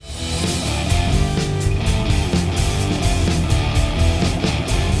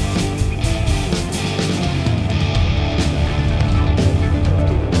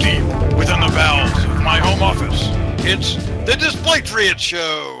It's the Displatriot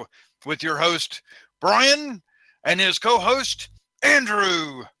Show with your host, Brian, and his co-host,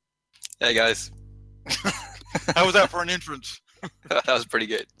 Andrew. Hey, guys. How was that for an entrance? That was pretty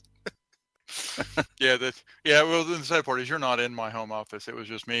good. Well, the sad part is you're not in my home office. It was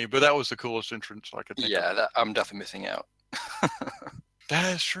just me, but that was the coolest entrance I could think of. Yeah, I'm definitely missing out.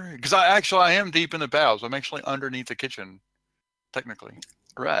 That is true. Because I am deep in the bowels. I'm actually underneath the kitchen, technically.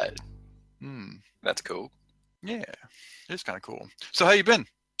 Right. Hmm. That's cool. Yeah, it's kind of cool. So how you been?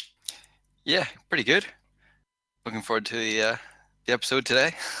 Yeah, pretty good. Looking forward to the episode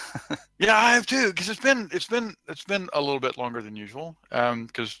today. Yeah, I have too, because it's been a little bit longer than usual.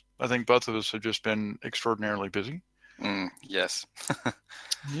 Because I think both of us have just been extraordinarily busy. Yes.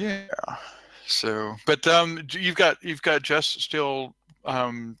 Yeah. So, but you've got Jess still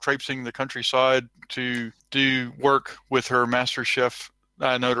traipsing the countryside to do work with her MasterChef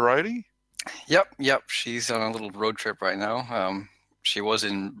notoriety. Yep. She's on a little road trip right now. She was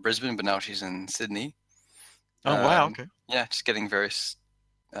in Brisbane, but now she's in Sydney. Oh, wow. Okay. Yeah, just getting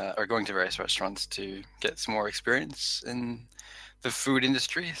going to various restaurants to get some more experience in the food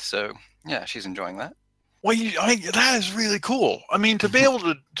industry. So, yeah, she's enjoying that. Well, that is really cool. I mean, to be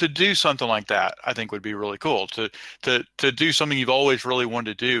able to do something like that, I think would be really cool. To do something you've always really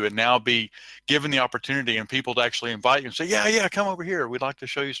wanted to do, and now be given the opportunity and people to actually invite you and say, yeah, come over here. We'd like to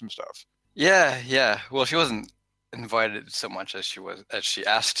show you some stuff. Yeah. Well, she wasn't invited so much as she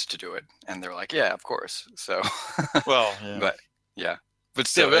asked to do it, and they're like, yeah, of course. So, well, yeah. but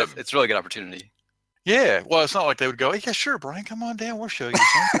still, it's a really good opportunity. Yeah, well, it's not like they would go, yeah, sure, Brian, come on down, we'll show you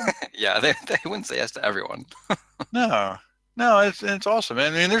something. Yeah, they wouldn't say yes to everyone. No, it's awesome.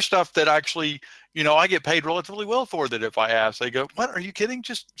 I mean, there's stuff that actually, I get paid relatively well for, that if I ask, they go, what, are you kidding?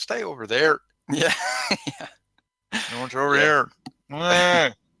 Just stay over there. Yeah. No one's over here.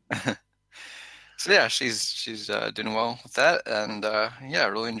 So yeah, she's doing well with that, and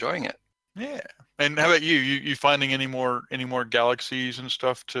really enjoying it. Yeah. And how about you? You finding any more galaxies and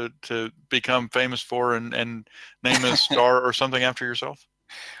stuff to become famous for and name a star or something after yourself?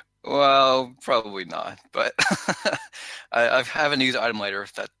 Well, probably not, but I have a news item later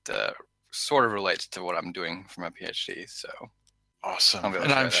that sort of relates to what I'm doing for my PhD. So awesome,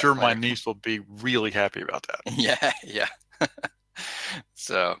 and I'm sure my niece will be really happy about that. Yeah.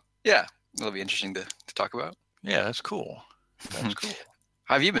 So yeah, it'll be interesting to talk about. Yeah, that's cool. That's cool.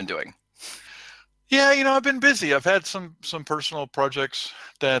 How have you been doing? Yeah, I've been busy. I've had some personal projects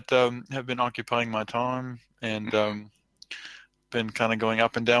that have been occupying my time, and been kind of going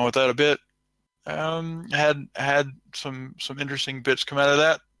up and down with that a bit. Had some interesting bits come out of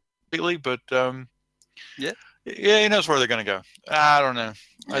that lately, but yeah, who knows where they're going to go? I don't know.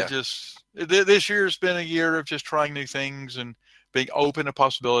 Yeah. This year's been a year of just trying new things and being open to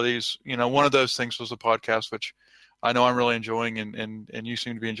possibilities. One of those things was the podcast, which I know I'm really enjoying, and you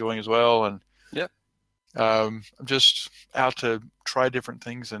seem to be enjoying as well. And yeah. I'm just out to try different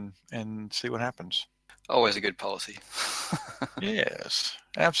things and see what happens. Always a good policy. Yes,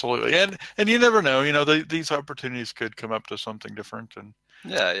 absolutely. And you never know, these opportunities could come up to something different. And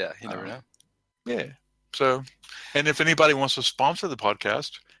yeah, you never know. Yeah. So, and if anybody wants to sponsor the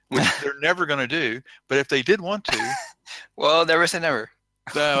podcast, which they're never going to do, but if they did want to, well, never say never.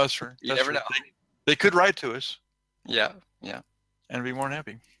 No, that's true. You never know. They could write to us. Yeah. And be more than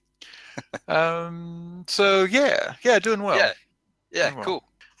happy. So yeah, doing well. Yeah, doing cool.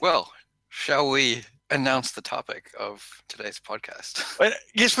 Well, shall we announce the topic of today's podcast?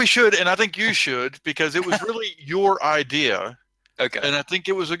 Yes, we should, and I think you should, because it was really your idea. Okay. And I think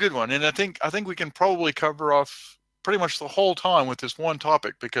it was a good one, and I think we can probably cover off pretty much the whole time with this one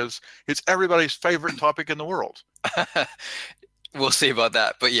topic, because it's everybody's favorite topic in the world. We'll see about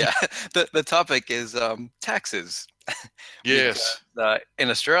that, but yeah, the topic is taxes. Yes. Because, in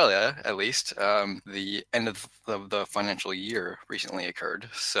Australia, at least, the end of the financial year recently occurred.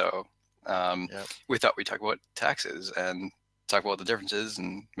 So we thought we'd talk about taxes and talk about the differences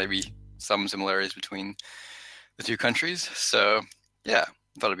and maybe some similarities between the two countries. So yeah,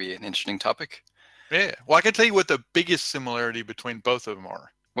 thought it'd be an interesting topic. Yeah. Well, I can tell you what the biggest similarity between both of them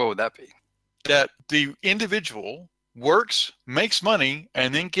are. What would that be? That the individual works, makes money,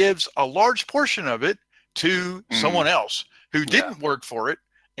 and then gives a large portion of it to someone else who didn't work for it,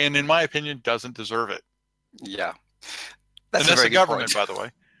 and in my opinion, doesn't deserve it. Yeah. That's the government, by the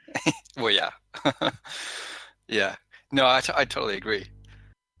way. Well, yeah. Yeah. No, I totally agree.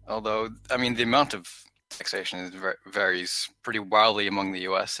 Although, I mean, the amount of taxation varies pretty wildly among the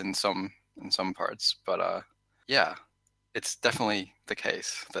U.S. in some parts. But yeah, it's definitely the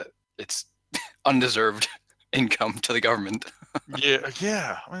case that it's undeserved income to the government.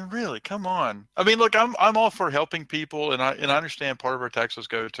 Yeah. I mean, really, come on. I mean, look, I'm all for helping people, and I understand part of our taxes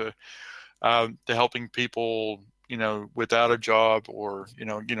go to helping people, without a job or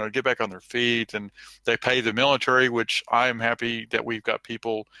get back on their feet, and they pay the military, which I am happy that we've got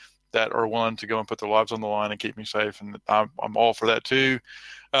people that are willing to go and put their lives on the line and keep me safe, and I'm all for that too,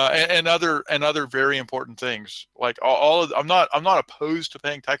 and other very important things like I'm not opposed to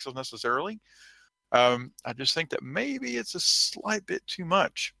paying taxes necessarily. I just think that maybe it's a slight bit too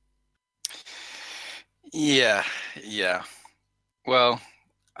much. Yeah. Well,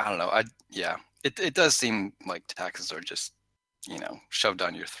 I don't know. It does seem like taxes are just, shoved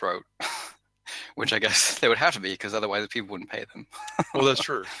down your throat, which I guess they would have to be because otherwise people wouldn't pay them. Well, that's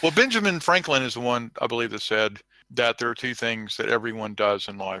true. Well, Benjamin Franklin is the one, I believe, that said that there are two things that everyone does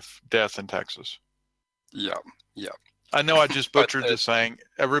in life: death and taxes. Yeah. I know I just butchered the saying.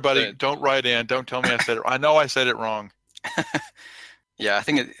 Everybody, don't write in. Don't tell me I said it. I know I said it wrong. Yeah, I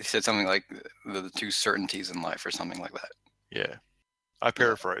think it said something like the two certainties in life or something like that. Yeah. I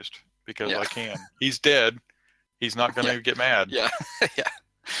paraphrased because I can. He's dead. He's not going to get mad. Yeah.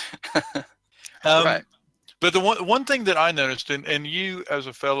 Right. But the one thing that I noticed, and you as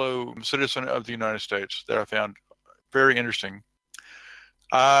a fellow citizen of the United States, that I found very interesting,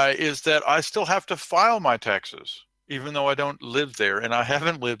 is that I still have to file my taxes, even though I don't live there, and I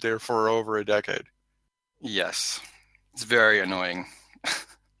haven't lived there for over a decade. Yes. It's very annoying.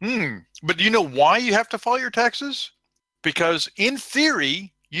 But do you know why you have to file your taxes? Because in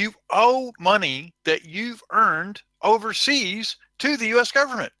theory, you owe money that you've earned overseas to the U.S.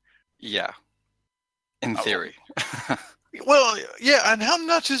 government. Yeah. In theory. Well, yeah, and how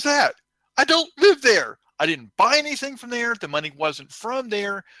nuts is that? I don't live there. I didn't buy anything from there. The money wasn't from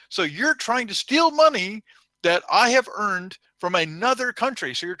there. So you're trying to steal money that I have earned from another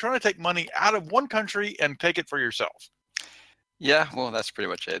country. So you're trying to take money out of one country and take it for yourself. Yeah, well, that's pretty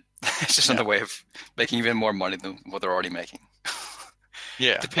much it. It's just another way of making even more money than what they're already making.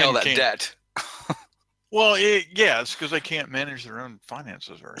 Yeah. To pay all that debt. Well, it's because they can't manage their own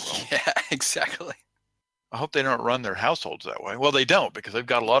finances very well. Yeah, exactly. I hope they don't run their households that way. Well, they don't because they've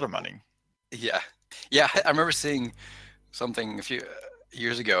got a lot of money. Yeah. I remember seeing something a few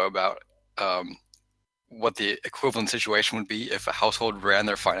years ago about what the equivalent situation would be if a household ran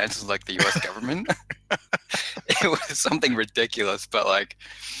their finances like the U.S. government. It was something ridiculous, but like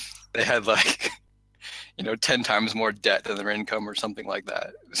they had 10 times more debt than their income or something like that.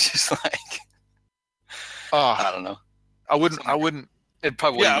 It was just like, I don't know. I wouldn't. It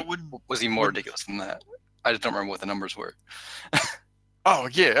probably was even more ridiculous than that. I just don't remember what the numbers were.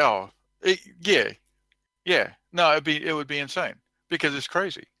 Yeah. No, it would be insane because it's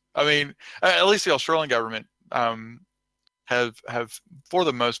crazy. I mean, at least the Australian government have for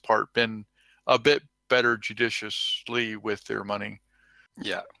the most part been a bit better judiciously with their money.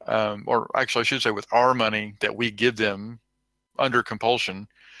 Yeah. Or actually, I should say with our money that we give them under compulsion,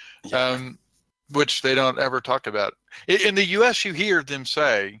 which they don't ever talk about. In the U.S., you hear them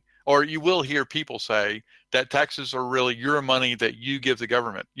say, or you will hear people say, that taxes are really your money that you give the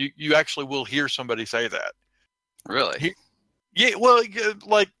government. You actually will hear somebody say that. Really? Yeah. Well,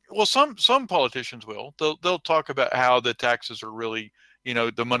 some politicians will. They'll talk about how the taxes are really,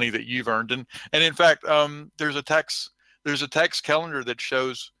 the money that you've earned, and in fact, there's a tax calendar that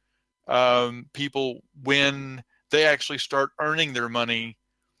shows people when they actually start earning their money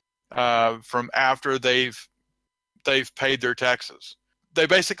from after they've paid their taxes. They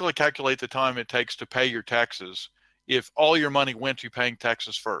basically calculate the time it takes to pay your taxes if all your money went to paying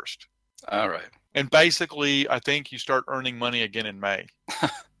taxes first. All right. And basically, I think you start earning money again in May.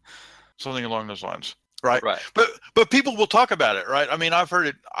 Something along those lines. Right. But people will talk about it, right? I mean, I've heard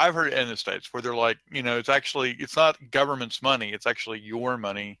it in the States where they're like, it's not government's money. It's actually your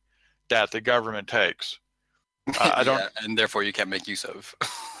money that the government takes. I don't, and therefore you can't make use of.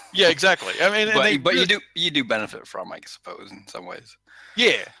 Yeah, exactly. I mean, but you do benefit from, I suppose, in some ways.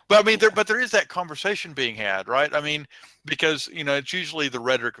 Yeah, but I mean, there is that conversation being had, right? I mean, because it's usually the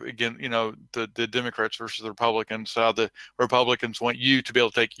rhetoric again, the Democrats versus the Republicans. How the Republicans want you to be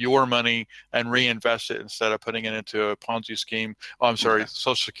able to take your money and reinvest it instead of putting it into a Ponzi scheme. Oh, I'm sorry,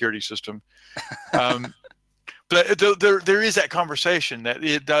 Social Security system. But there is that conversation that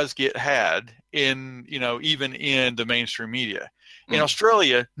it does get had in even in the mainstream media. In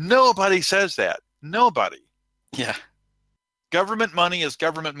Australia, nobody says that. Nobody. Yeah. Government money is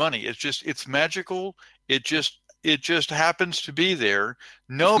government money. It's magical. It just happens to be there.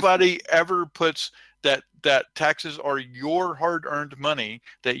 Nobody ever puts that taxes are your hard-earned money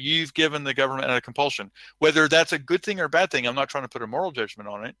that you've given the government at a compulsion. Whether that's a good thing or a bad thing, I'm not trying to put a moral judgment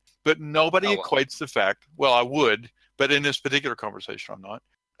on it, but nobody equates the fact, well, I would, but in this particular conversation, I'm not.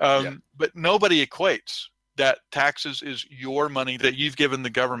 But nobody equates that taxes is your money that you've given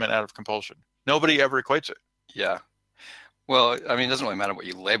the government out of compulsion. Nobody ever equates it. Yeah. Well, I mean, it doesn't really matter what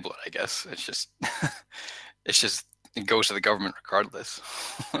you label it, I guess. It's just, it goes to the government regardless.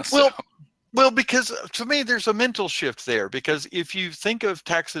 So. Well, because to me, there's a mental shift there. Because if you think of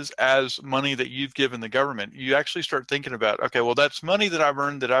taxes as money that you've given the government, you actually start thinking about, okay, well, that's money that I've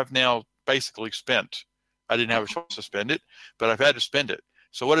earned that I've now basically spent. I didn't have a choice to spend it, but I've had to spend it.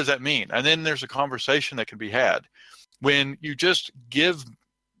 So what does that mean? And then there's a conversation that can be had. When you just give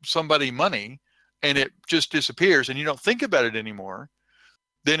somebody money and it just disappears and you don't think about it anymore,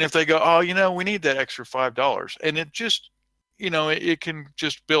 then if they go, oh, we need that extra $5, and it just, it can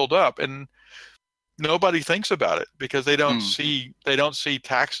just build up, and nobody thinks about it because they don't see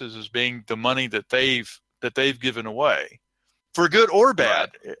taxes as being the money that they've given away, for good or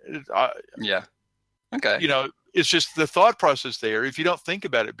bad. Yeah. Okay. It's just the thought process there. If you don't think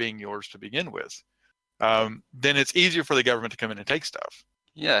about it being yours to begin with, then it's easier for the government to come in and take stuff.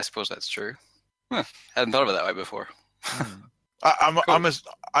 Yeah, I suppose that's true. Hadn't thought of it that way before. I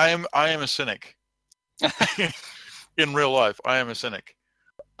am a cynic. In real life, I am a cynic.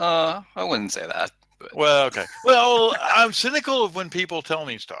 I wouldn't say that. But... Well, okay. Well, I'm cynical of when people tell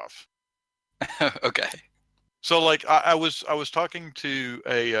me stuff. Okay. So, like, I was talking to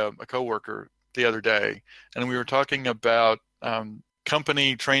a coworker the other day, and we were talking about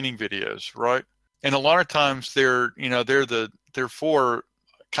company training videos, right? And a lot of times they're for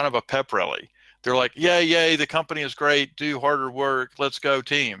kind of a pep rally. They're like, yay, the company is great, do harder work, let's go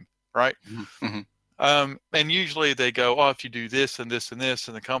team, right? Mm-hmm. And usually they go, oh, if you do this and this and this,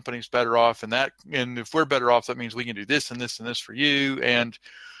 and the company's better off, and if we're better off, that means we can do this and this and this for you. And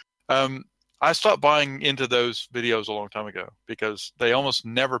I stopped buying into those videos a long time ago because they almost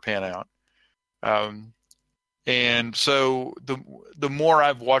never pan out. And so the more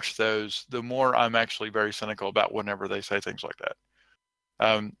I've watched those, the more I'm actually very cynical about whenever they say things like that.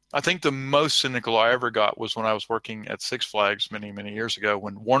 I think the most cynical I ever got was when I was working at Six Flags many, many years ago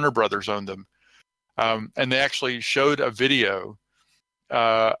when Warner Brothers owned them. And they actually showed a video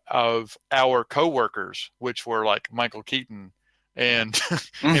of our coworkers, which were like Michael Keaton and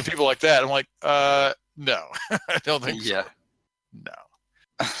and people like that. I'm like, no, I don't think so. No.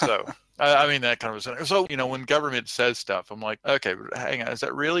 So, I mean, that kind of a so, when government says stuff, I'm like, okay, but hang on, is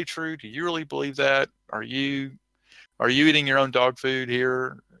that really true? Do you really believe that? Are you eating your own dog food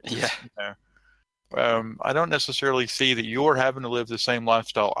here? Yeah. I don't necessarily see that you're having to live the same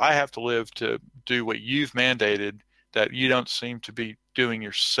lifestyle I have to live to do what you've mandated that you don't seem to be doing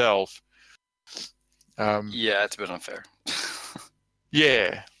yourself. Yeah, it's a bit unfair.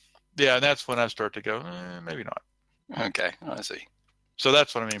 Yeah, and that's when I start to go, maybe not. Okay, I see. So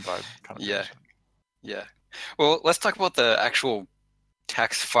that's what I mean by kind of. Yeah. Well, let's talk about the actual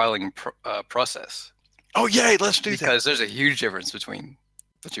tax filing process. Oh, yay, let's do that. Because there's a huge difference between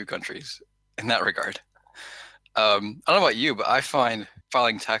the two countries in that regard. I don't know about you, but I find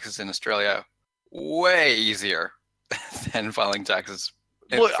filing taxes in Australia way easier than filing taxes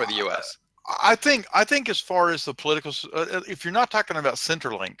for the U.S. I think as far as the political, if you're not talking about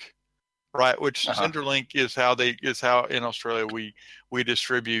Centrelink, right? Which Centrelink is how in Australia we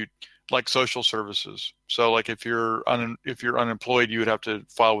distribute like social services. So like if you're unemployed, you would have to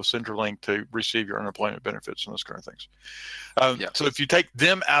file with Centrelink to receive your unemployment benefits and those kind of things. So if you take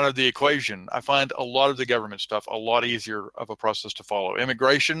them out of the equation, I find a lot of the government stuff a lot easier of a process to follow.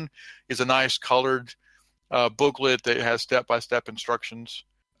 Immigration is a nice colored booklet that has step-by-step instructions.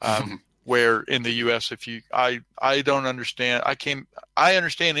 Where in the U.S., I don't understand. I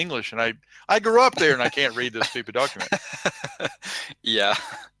understand English, and I grew up there, and I can't read this stupid document. Yeah.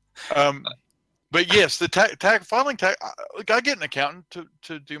 But yes, the filing tax. I get an accountant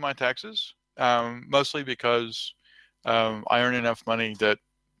to do my taxes, mostly because I earn enough money that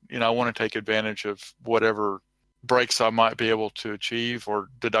I want to take advantage of whatever breaks I might be able to achieve or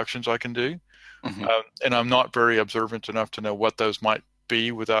deductions I can do, and I'm not very observant enough to know what those might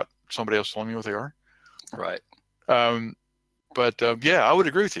be without somebody else telling me what they are. Right. But I would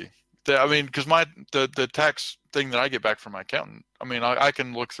agree with you. I mean, because the tax thing that I get back from my accountant, I mean, I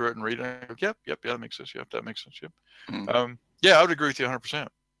can look through it and read it and go, yep, that makes sense. Yep, that makes sense. Yep. I would agree with you 100%.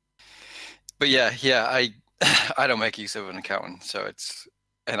 But I don't make use of an accountant, so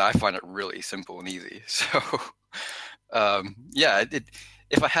and I find it really simple and easy. So,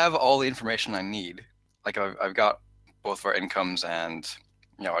 if I have all the information I need, like I've got both of our incomes and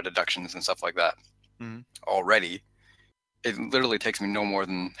our deductions and stuff like that already, it literally takes me no more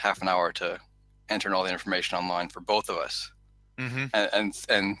than half an hour to enter in all the information online for both of us and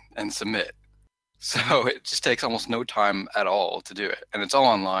submit. So it just takes almost no time at all to do it, and it's all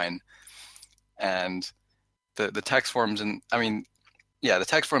online. And the tax forms the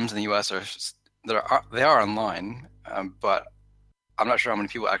tax forms in the U.S. they are online, but I'm not sure how many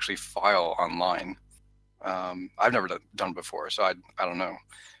people actually file online. I've never done it before, so I don't know.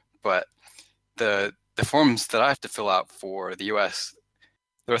 But the forms that I have to fill out for the U.S.,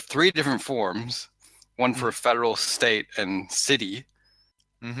 there are 3 different forms, one for federal, state, and city.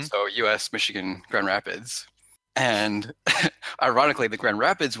 So U.S., Michigan, Grand Rapids. And ironically, the Grand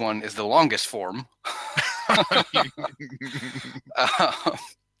Rapids one is the longest form.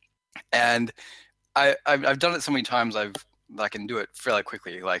 And I've done it so many times I can do it fairly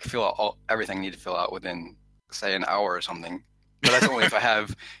quickly, like fill out everything I need to fill out within, say, an hour or something. But that's only if I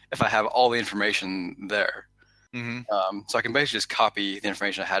have all the information there. So I can basically just copy the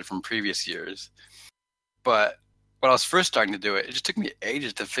information I had from previous years. But when I was first starting to do it, it just took me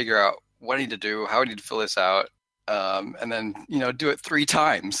ages to figure out what I need to do, how I need to fill this out, and then do it 3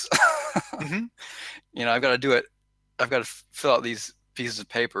 times. I've got to do it. I've got to fill out these pieces of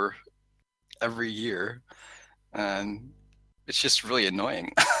paper every year, and it's just really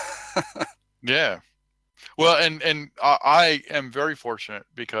annoying. Yeah. Well, and I am very fortunate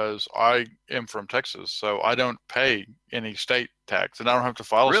because I am from Texas, so I don't pay any state tax, and I don't have to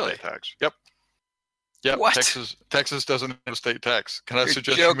file a state tax. Yep. What? Texas doesn't have a state tax. Can I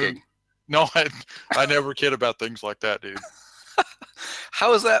suggest joking. you move? No, I never kid about things like that, dude.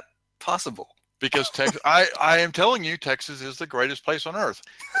 How is that possible? Because I am telling you, Texas is the greatest place on earth.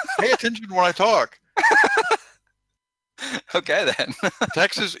 Pay attention when I talk. Okay, then.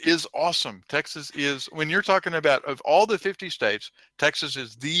 Texas is awesome. Texas is, when you're talking about, of all the 50 states, Texas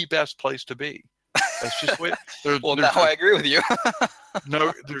is the best place to be. That's just what. Now I agree with you.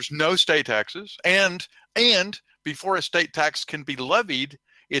 No, there's no state taxes, and before a state tax can be levied,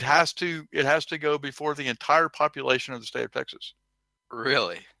 it has to go before the entire population of the state of Texas.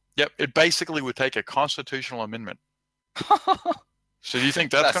 Really? Yep. It basically would take a constitutional amendment. So do you think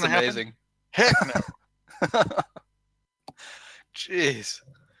that's going to happen? Amazing. Heck no. Jeez.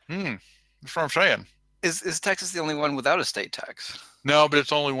 That's what I'm saying. Is Texas the only one without a state tax? No, but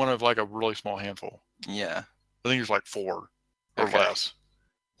it's only one of like a really small handful. Yeah. I think it's like 4 or less.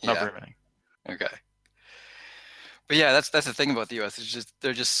 Not very many. Okay. But yeah, that's the thing about the U.S. It's just there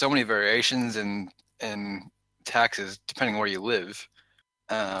are just so many variations in taxes depending on where you live.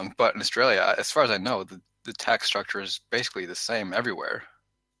 But in Australia, as far as I know, the tax structure is basically the same everywhere.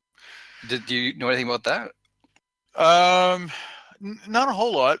 Do you know anything about that? Not a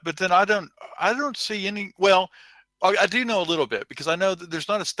whole lot, but then I don't see any. Well, I do know a little bit because I know that there's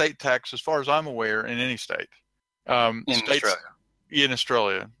not a state tax, as far as I'm aware, in any state. In Australia. In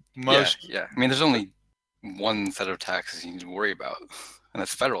Australia, Yeah. I mean, there's only one set of taxes you need to worry about, and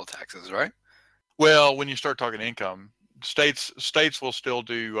that's federal taxes, right? Well, when you start talking income, states will still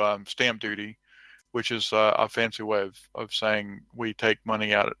do stamp duty, which is a fancy way of saying we take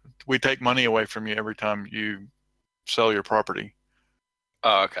money away from you every time you sell your property.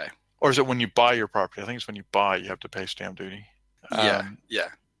 Oh, okay. Or is it when you buy your property? I think it's when you buy, you have to pay stamp duty. Yeah.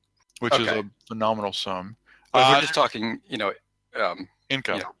 Which is a phenomenal sum. But if we're just talking,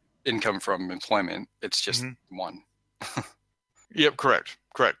 income. Income from employment, it's just one. Yep, correct.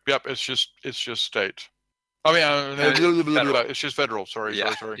 Yep, it's just state. I mean, it's just federal. Sorry.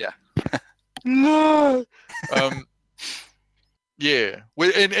 Yeah. Yeah.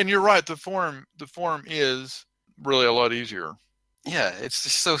 And you're right. The form is really a lot easier. Yeah, it's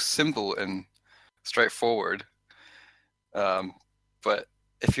just so simple and straightforward. But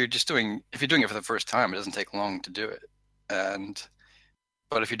if you're doing it for the first time, it doesn't take long to do it.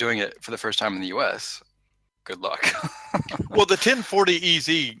 But if you're doing it for the first time in the U.S., good luck. Well, the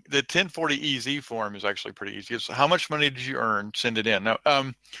 1040 EZ form is actually pretty easy. It's how much money did you earn? Send it in. Now,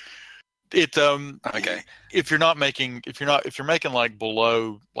 okay. If you're making like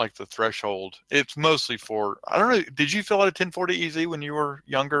below like the threshold, it's mostly for, I don't know. Did you fill out a 1040 EZ when you were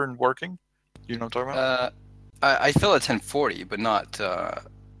younger and working? You know what I'm talking about? I fill out 1040, but not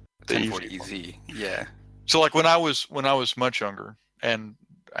 1040 EZ. Yeah. So like when I was much younger and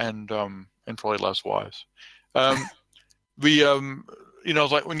probably less wise, we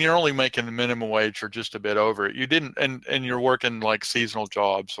it's like when you're only making the minimum wage or just a bit over it, you didn't, and you're working like seasonal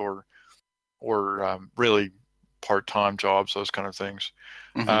jobs or really part-time jobs, those kind of things.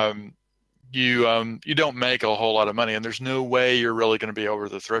 You don't make a whole lot of money, and there's no way you're really going to be over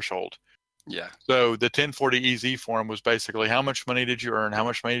the threshold. Yeah. So the 1040 EZ form was basically how much money did you earn, how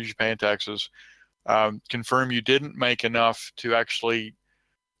much money did you pay in taxes, confirm you didn't make enough to actually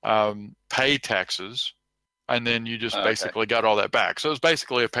pay taxes, and then you just basically got all that back. So it's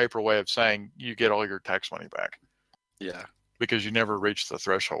basically a paper way of saying you get all your tax money back. Yeah. Because you never reached the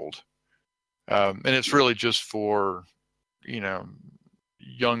threshold. And it's really just for, young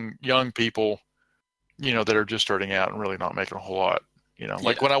people, that are just starting out and really not making a whole lot.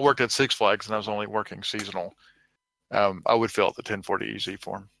 Like when I worked at Six Flags and I was only working seasonal, I would fill out the 1040 EZ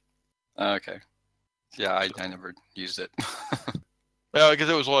form. Okay. Yeah, I never used it. Yeah, because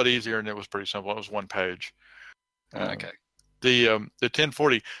it was a lot easier and it was pretty simple. It was one page. Okay. The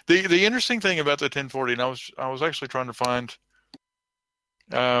 1040. The interesting thing about the 1040, and I was actually trying to find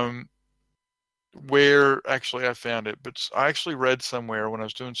where actually I found it, but I actually read somewhere when I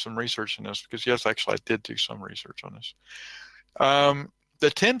was doing some research on this, because yes, actually I did do some research on this. The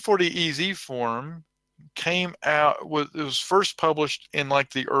 1040 EZ form came out, it was first published in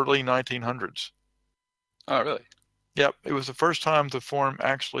like the early 1900s. Oh, really? Yep, it was the first time the form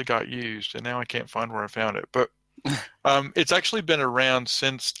actually got used, and now I can't find where I found it. But it's actually been around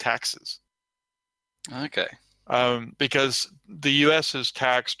since taxes. Okay. Because the U.S. has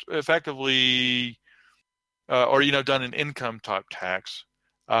taxed effectively, or done an income type tax,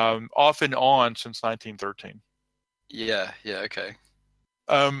 off and on since 1913. Yeah. Okay.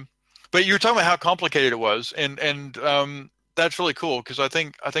 But you were talking about how complicated it was, and that's really cool, because I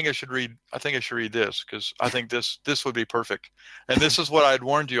think I should read this, because I think this would be perfect. And this is what I'd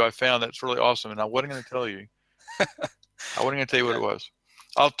warned you I found that's really awesome, and I wasn't going to tell you. I wasn't going to tell you what it was.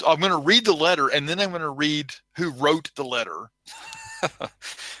 I'm going to read the letter, and then I'm going to read who wrote the letter.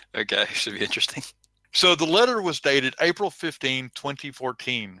 Okay, should be interesting. So the letter was dated April 15,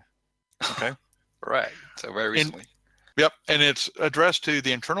 2014. Okay. Right. So very recently. Yep, and it's addressed to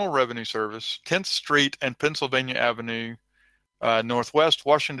the Internal Revenue Service, 10th Street and Pennsylvania Avenue, Northwest,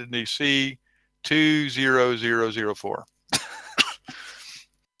 Washington, D.C., 20004.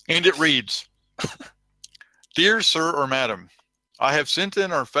 And it reads, Dear Sir or Madam, I have sent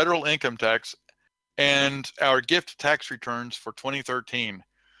in our federal income tax and our gift tax returns for 2013.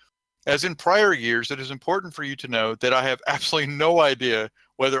 As in prior years, it is important for you to know that I have absolutely no idea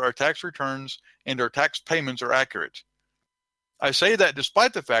whether our tax returns and our tax payments are accurate. I say that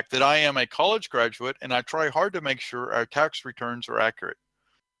despite the fact that I am a college graduate and I try hard to make sure our tax returns are accurate.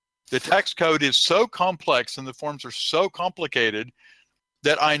 The tax code is so complex and the forms are so complicated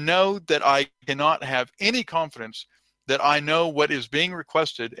that I know that I cannot have any confidence that I know what is being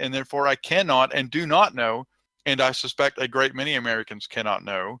requested, and therefore I cannot and do not know, and I suspect a great many Americans cannot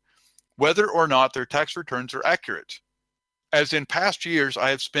know, whether or not their tax returns are accurate. As in past years, I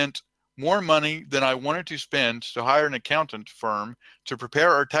have spent more money than I wanted to spend to hire an accountant firm to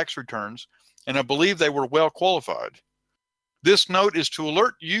prepare our tax returns, and I believe they were well qualified. This note is to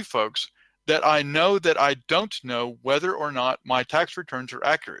alert you folks that I know that I don't know whether or not my tax returns are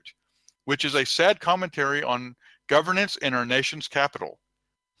accurate, which is a sad commentary on governance in our nation's capital.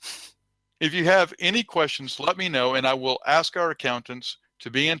 If you have any questions, let me know, and I will ask our accountants to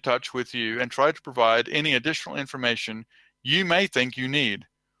be in touch with you and try to provide any additional information you may think you need.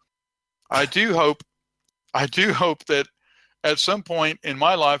 I do hope that at some point in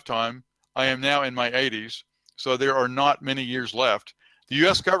my lifetime, I am now in my 80s, so there are not many years left, the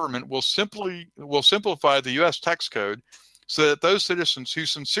U.S. government will simplify the U.S. tax code so that those citizens who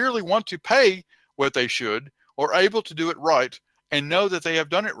sincerely want to pay what they should are able to do it right and know that they have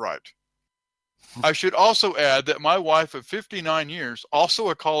done it right. I should also add that my wife of 59 years, also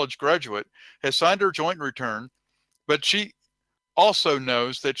a college graduate, has signed her joint return, but she also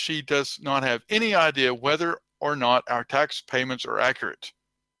knows that she does not have any idea whether or not our tax payments are accurate.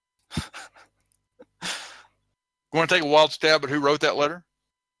 You want to take a wild stab at who wrote that letter?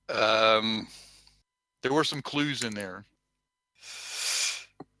 There were some clues in there.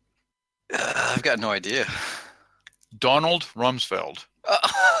 I've got no idea. Donald Rumsfeld.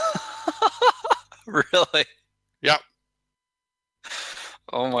 Really? Yeah.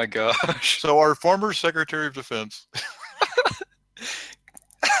 Oh my gosh. So our former Secretary of Defense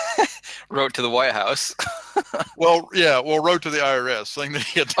wrote to the White House. wrote to the IRS saying that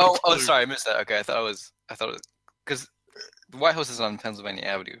he had Oh, sorry, I missed that. Okay, I thought it was because the White House is on Pennsylvania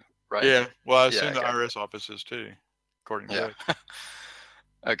Avenue, right? Yeah. Well, I assume the IRS office is too, according to that.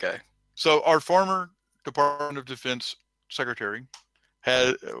 Okay. So our former Department of Defense Secretary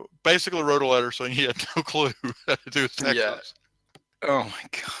had basically wrote a letter saying he had no clue how to do his taxes. Yeah. Oh my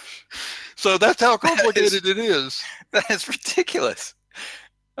gosh. So that's how complicated it is. That is ridiculous.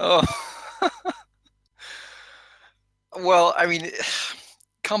 Oh. Well, I mean,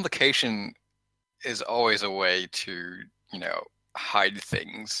 complication is always a way to, hide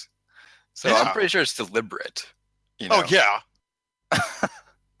things. So yeah. I'm pretty sure it's deliberate. Oh, yeah.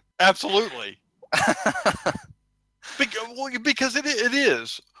 Absolutely. well, because it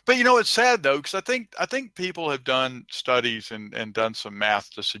is. But it's sad though, because I think people have done studies and done some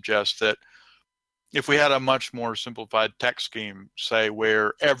math to suggest that if we had a much more simplified tax scheme, say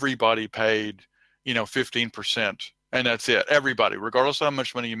where everybody paid, 15%, and that's it, everybody, regardless of how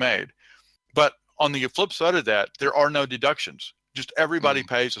much money you made. But on the flip side of that, there are no deductions. Just everybody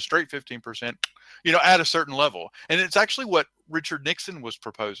pays a straight 15%, at a certain level. And it's actually what Richard Nixon was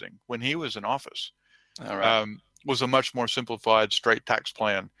proposing when he was in office. All right. Was a much more simplified straight tax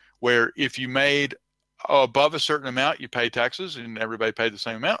plan where if you made above a certain amount, you pay taxes and everybody paid the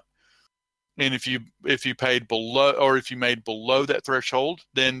same amount. And if you paid below, or if you made below that threshold,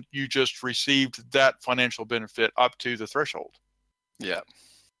 then you just received that financial benefit up to the threshold. Yeah.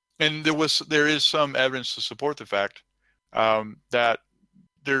 And there is some evidence to support the fact that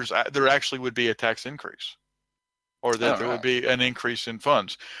there actually would be a tax increase, or that there would be an increase in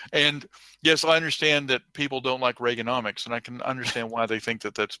funds. And yes, I understand that people don't like Reaganomics, and I can understand why they think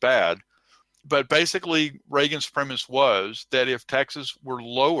that that's bad. But basically, Reagan's premise was that if taxes were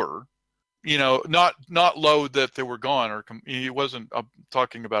lower, not low that they were gone, or he wasn't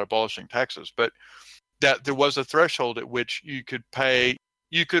talking about abolishing taxes, but that there was a threshold at which you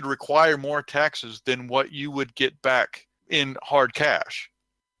could require more taxes than what you would get back in hard cash.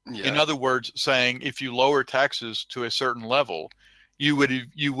 Yeah. In other words, saying if you lower taxes to a certain level, you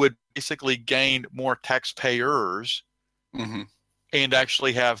would basically gain more taxpayers and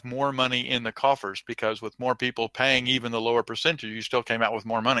actually have more money in the coffers, because with more people paying even the lower percentage, you still came out with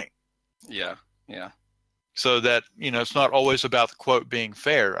more money. Yeah, yeah. So that, it's not always about the quote being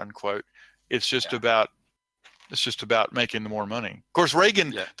fair, unquote. It's just about making the more money. Of course,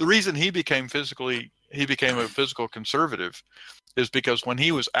 Reagan, the reason he became a physical conservative is because when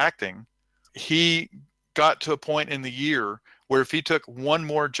he was acting, he got to a point in the year where if he took one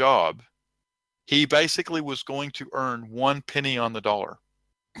more job, he basically was going to earn 1 penny on the dollar.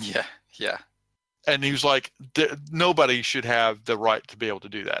 Yeah, yeah. And he was like, nobody should have the right to be able to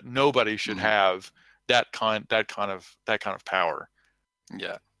do that. Nobody should have that kind of power.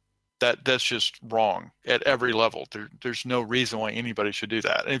 Yeah. That's just wrong at every level. There's no reason why anybody should do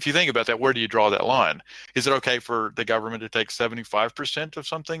that. And if you think about that, where do you draw that line? Is it okay for the government to take 75% of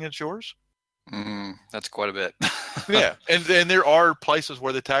something that's yours? That's quite a bit. Yeah, and there are places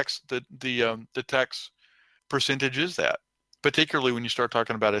where the tax percentage is that, particularly when you start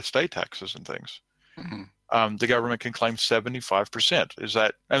talking about estate taxes and things. The government can claim 75%. Is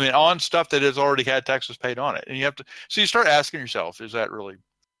that, on stuff that has already had taxes paid on it, and so you start asking yourself, is that really?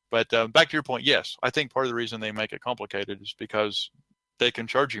 But back to your point, yes, I think part of the reason they make it complicated is because they can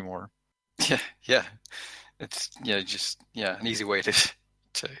charge you more. Yeah. It's an easy way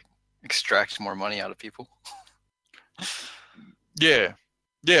to extract more money out of people. Yeah.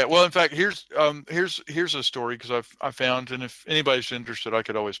 Well, in fact, here's a story, because I found, and if anybody's interested, I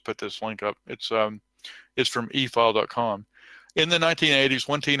could always put this link up. It's from efile.com. In the 1980s,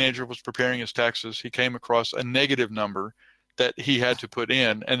 one teenager was preparing his taxes. He came across a negative number that he had to put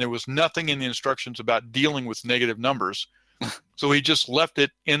in, and there was nothing in the instructions about dealing with negative numbers. So he just left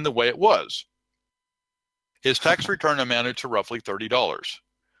it in the way it was. His tax return amounted to roughly $30.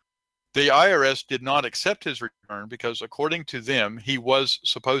 The IRS did not accept his return because, according to them, he was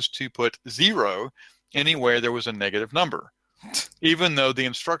supposed to put 0 anywhere there was a negative number, even though the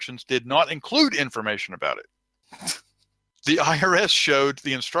instructions did not include information about it. The IRS showed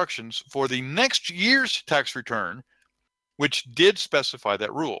the instructions for the next year's tax return, which did specify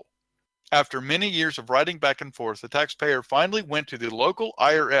that rule. After many years of writing back and forth, the taxpayer finally went to the local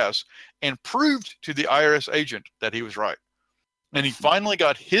IRS and proved to the IRS agent that he was right. And he finally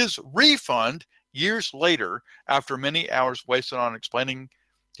got his refund years later, after many hours wasted on explaining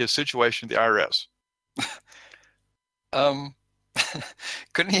his situation to the IRS.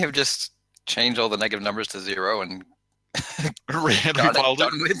 Couldn't he have just changed all the negative numbers to 0 and got it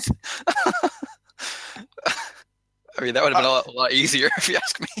done with? That would have been a lot easier, if you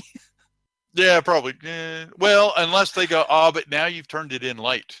ask me. Yeah, probably. Well, unless they go, but now you've turned it in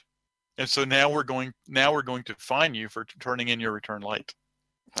late, and so now we're going to fine you for turning in your return late.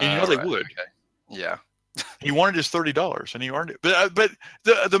 And they would. Okay. Yeah. He wanted his $30, and he earned it. But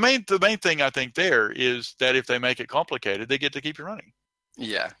the main thing I think there is that if they make it complicated, they get to keep your money.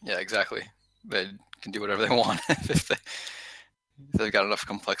 Yeah, exactly. They can do whatever they want if they've got enough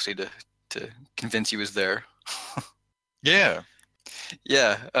complexity to convince you is there. Yeah.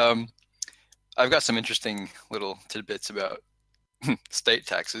 Yeah. I've got some interesting little tidbits about state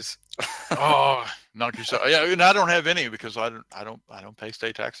taxes. Oh, knock yourself. Yeah, and I don't have any because I don't pay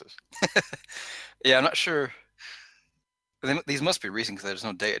state taxes. Yeah, I'm not sure. These must be recent because there's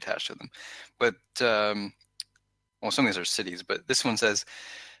no date attached to them. But well, some of these are cities, but this one says,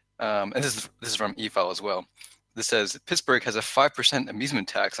 and this is from eFile as well. This says Pittsburgh has a 5% amusement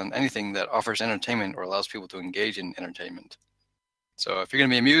tax on anything that offers entertainment or allows people to engage in entertainment. So if you're going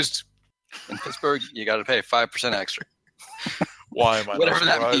to be amused in Pittsburgh, you got to pay 5% extra. Why am I Whatever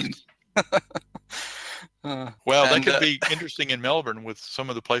not that means. Well, that could be interesting in Melbourne with some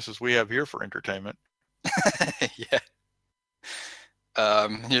of the places we have here for entertainment. Yeah.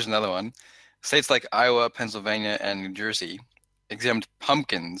 Here's another one. States like Iowa, Pennsylvania, and New Jersey exempt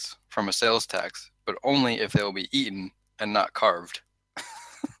pumpkins from a sales tax, but only if they will be eaten and not carved.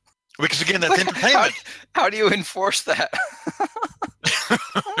 Because again, that's entertainment. How do you enforce that?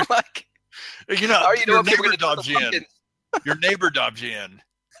 Like, your neighbor dodged you in. Your neighbor dodged you in.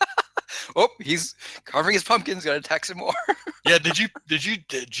 Oh, he's carving his pumpkins. Got to tax him more. Yeah.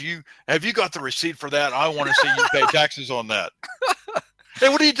 Have you got the receipt for that? I want to see you pay taxes on that. Hey,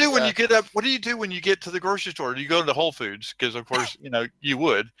 what do you do when you get up? What do you do when you get to the grocery store? Do you go to the Whole Foods? Because of course, you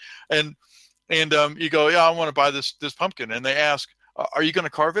would, and you go, yeah, I want to buy this pumpkin, and they ask, are you going to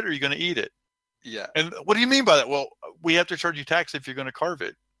carve it or are you going to eat it? Yeah. And what do you mean by that? Well, we have to charge you tax if you're going to carve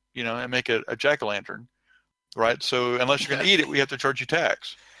it, and make a jack-o'-lantern, right? So unless you're going to eat it, we have to charge you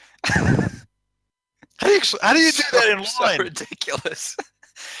tax. How do you do that in line? So ridiculous.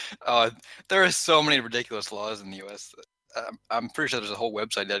 There are so many ridiculous laws in the U.S. I'm pretty sure there's a whole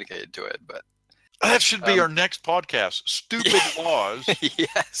website dedicated to it, but that should be our next podcast. Stupid laws.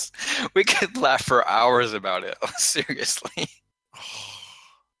 Yes, we could laugh for hours about it. Seriously.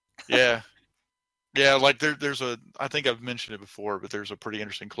 Yeah. Like there's I think I've mentioned it before, but there's a pretty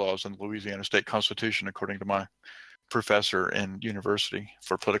interesting clause in the Louisiana State Constitution, according to my professor in university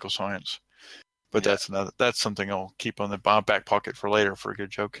for political science. But that's something I'll keep on the back pocket for later for a good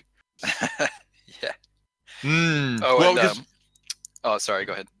joke. Yeah. Sorry,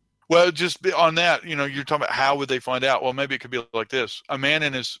 go ahead. Well, just on that, you're talking about how would they find out? Well, maybe it could be like this. A man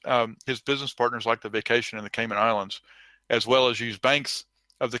and his business partners like to vacation in the Cayman Islands, as well as use banks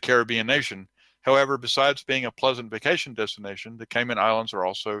of the Caribbean nation. However, besides being a pleasant vacation destination, the Cayman Islands are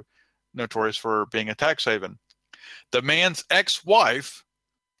also notorious for being a tax haven. The man's ex-wife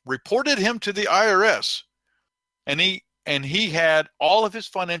reported him to the IRS, and he had all of his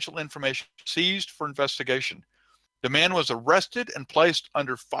financial information seized for investigation. The man was arrested and placed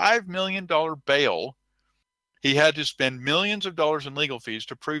under $5 million bail. He had to spend millions of dollars in legal fees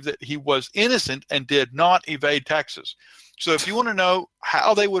to prove that he was innocent and did not evade taxes. So if you want to know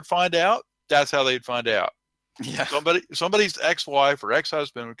how they would find out, that's how they'd find out. Yeah. Somebody's ex-wife or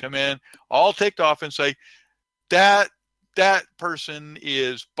ex-husband would come in all ticked off and say, that person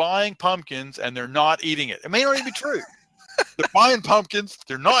is buying pumpkins and they're not eating it. It may not even be true. They're buying pumpkins,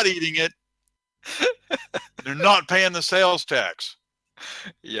 they're not eating it, they're not paying the sales tax.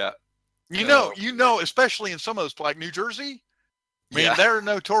 Yeah. Especially in some of those, like New Jersey, they're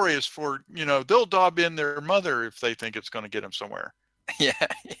notorious for, they'll dob in their mother if they think it's going to get them somewhere. Yeah.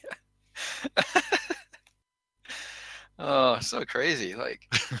 Oh, so crazy. Like,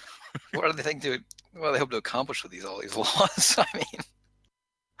 what do they think what do they hope to accomplish with all these laws? I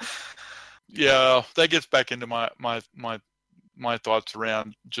mean, yeah, that gets back into my thoughts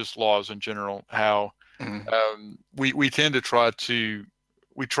around just laws in general. How we tend to try to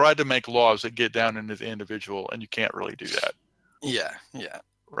make laws that get down into the individual, and you can't really do that. Yeah.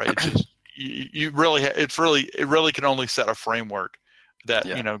 Right. It's just, it really can only set a framework that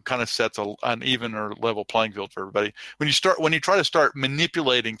kind of sets an even or level playing field for everybody. When you try to start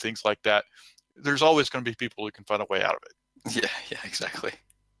manipulating things like that, there's always going to be people who can find a way out of it. Yeah, exactly.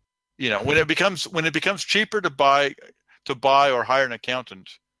 When it becomes cheaper to buy or hire an accountant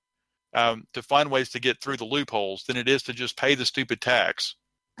to find ways to get through the loopholes than it is to just pay the stupid tax.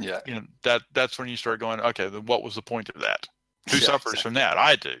 Yeah. That's when you start going, okay, then what was the point of that? Who suffers from that?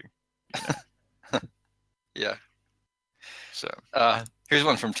 I do. Yeah. So here's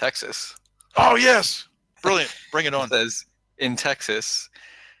one from Texas. Oh yes, brilliant! Bring it on. It says, in Texas,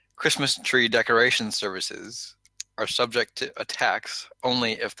 Christmas tree decoration services are subject to a tax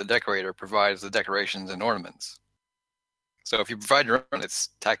only if the decorator provides the decorations and ornaments. So if you provide your own, it's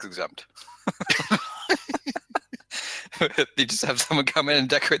tax exempt. You just have someone come in and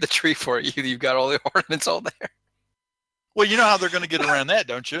decorate the tree for you. You've got all the ornaments all there. Well, you know how they're going to get around that,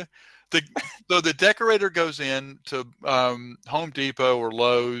 don't you? The decorator goes in to Home Depot or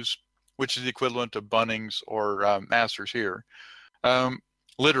Lowe's, which is the equivalent of Bunnings or Masters here,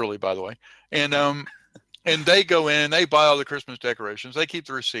 literally, by the way. And they go in, they buy all the Christmas decorations. They keep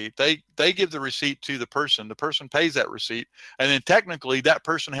the receipt. They give the receipt to the person. The person pays that receipt, and then technically that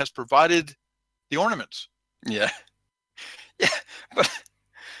person has provided the ornaments. Yeah, but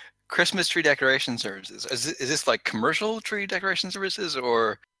Christmas tree decoration services. Is this like commercial tree decoration services,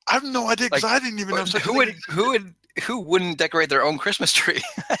 or I have no idea because like, I didn't even know such who wouldn't decorate their own Christmas tree?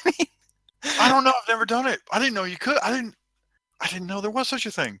 I mean, I don't know. I've never done it. I didn't know you could. I didn't know there was such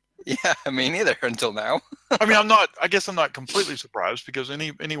a thing. Yeah, me neither until now. I mean, I guess I'm not completely surprised because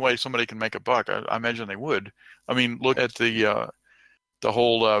any way somebody can make a buck, I imagine they would. I mean, look at the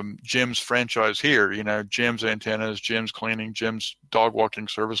whole Jim's franchise here. You know, Jim's antennas, Jim's cleaning, Jim's dog walking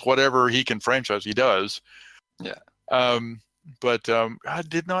service, whatever he can franchise, he does. Yeah. But I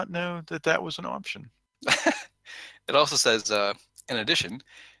did not know that was an option. It also says, in addition,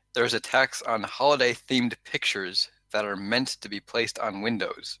 there is a tax on holiday-themed pictures that are meant to be placed on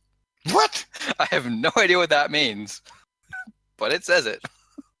windows. What? I have no idea what that means, but it says it.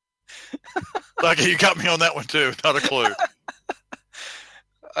 Okay, you got me on that one too. Not a clue.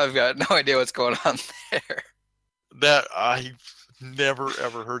 I've got no idea what's going on there. That I've never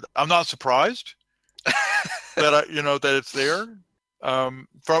ever heard. I'm not surprised that that it's there.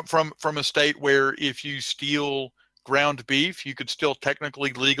 From a state where if you steal ground beef, you could still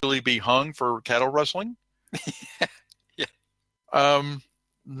technically legally be hung for cattle rustling. Yeah.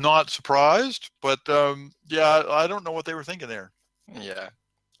 Not surprised, but yeah, I don't know what they were thinking there. Yeah.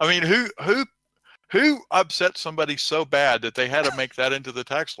 I mean, who upset somebody so bad that they had to make that into the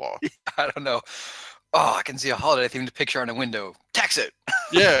tax law? I don't know. Oh, I can see a holiday-themed picture on a window. Tax it.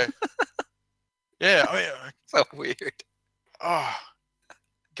 Yeah. Yeah. I mean, so weird. Oh,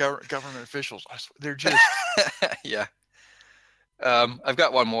 government officials. They're just. Yeah. I've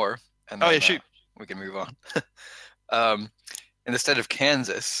got one more. And then, shoot. We can move on. In the state of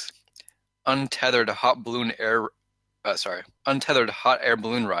Kansas, untethered hot air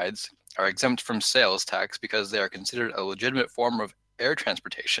balloon rides are exempt from sales tax because they are considered a legitimate form of air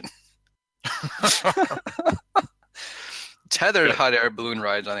transportation. Tethered hot air balloon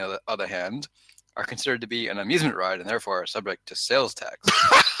rides, on the other hand, are considered to be an amusement ride and therefore are subject to sales tax.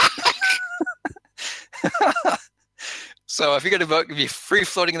 So if you're going to be free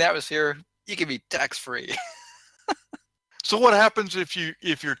floating in the atmosphere, you can be tax free. So what happens if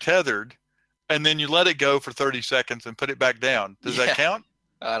you're tethered and then you let it go for 30 seconds and put it back down? Does that count?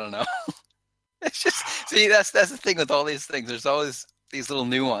 I don't know. It's just, see, that's the thing with all these things. There's always these little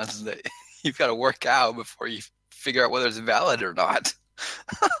nuances that you've got to work out before you figure out whether it's valid or not.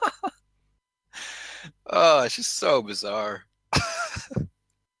 Oh, it's just so bizarre.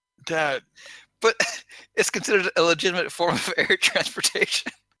 But it's considered a legitimate form of air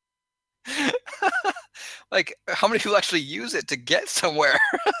transportation. Like, how many people actually use it to get somewhere?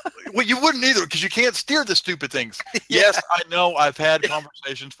 Well, you wouldn't either because you can't steer the stupid things. Yeah. Yes, I know I've had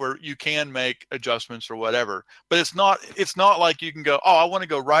conversations where you can make adjustments or whatever, but it's not like you can go, oh, I want to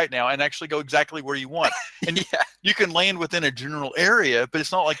go right now and actually go exactly where you want. And you can land within a general area, but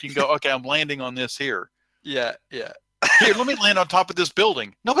it's not like you can go, okay, I'm landing on this here. Yeah. Here, let me land on top of this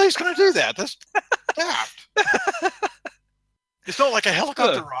building. Nobody's going to do that. That's daft. It's not like a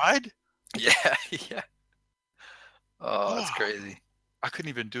helicopter ride. Yeah. Oh, that's crazy. I couldn't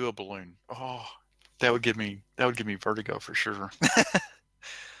even do a balloon. Oh, that would give me vertigo for sure.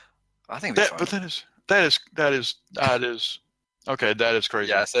 I think that is okay. That is crazy.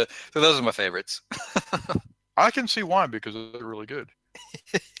 Yeah. So those are my favorites. I can see why because they're really good.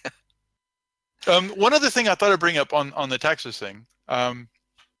 One other thing I thought I'd bring up on the taxes thing, and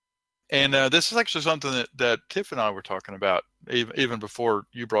this is actually something that Tiff and I were talking about even before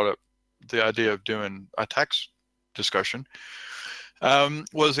you brought up the idea of doing a tax discussion,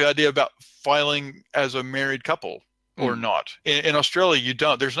 was the idea about filing as a married couple or not. In Australia, you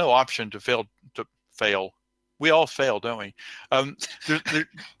don't. There's no option to fail. We all fail, don't we?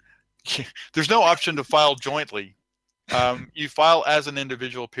 There's no option to file jointly. You file as an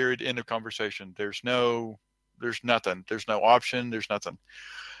individual, period, end of conversation. There's nothing. There's no option. There's nothing.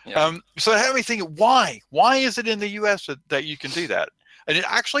 Yeah. So that had me thinking, why is it in the U.S. that you can do that? And it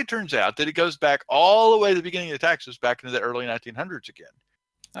actually turns out that it goes back all the way to the beginning of the taxes, back into the early 1900s again.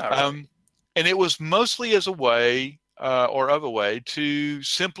 Right. And it was mostly as a way to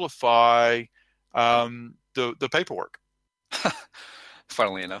simplify the paperwork.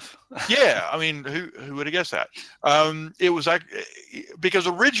 Funnily enough. Yeah, I mean, who would have guessed that? It was because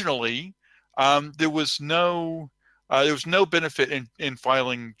originally there was no benefit in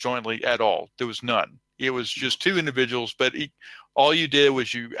filing jointly at all. There was none. It was just two individuals, but all you did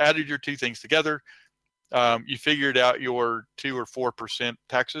was you added your two things together. You figured out your 2 or 4%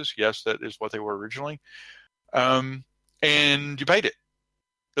 taxes. Yes, that is what they were originally. And you paid it.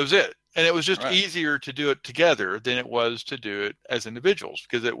 That was it. And it was just easier to do it together than it was to do it as individuals,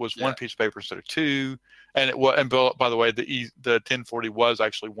 because it was one piece of paper instead of two. And by the way, the 1040 was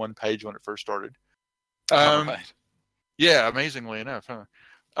actually one page when it first started. Yeah, amazingly enough. Huh?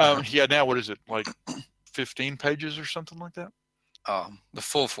 Yeah, now what is it, like 15 pages or something like that? The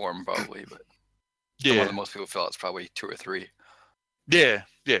full form probably, but the one that most people fill out is probably 2 or 3. Yeah.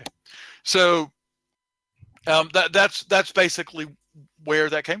 So that's basically where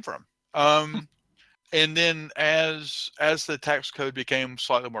that came from. And then as the tax code became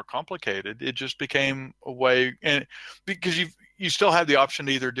slightly more complicated, it just became a way, and because you still have the option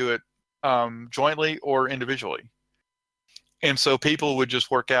to either do it jointly or individually. And so people would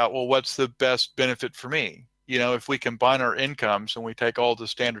just work out, well, what's the best benefit for me? If we combine our incomes and we take all the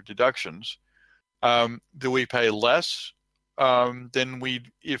standard deductions, do we pay less than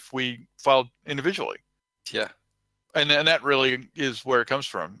if we filed individually? Yeah. And that really is where it comes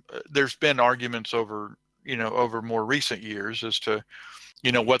from. There's been arguments over more recent years as to,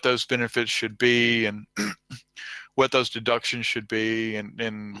 what those benefits should be and what those deductions should be. And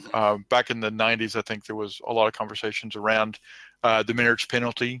back in the 90s, I think there was a lot of conversations around the marriage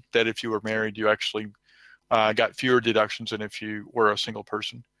penalty, that if you were married, you actually got fewer deductions than if you were a single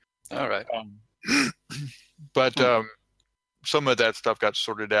person. All right. But some of that stuff got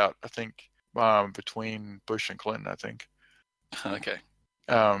sorted out, I think, between Bush and Clinton, I think. Okay.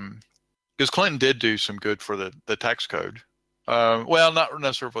 Because Clinton did do some good for the tax code. Well, not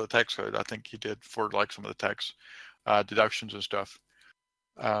necessarily for the tax code. I think he did for like some of the tax deductions and stuff.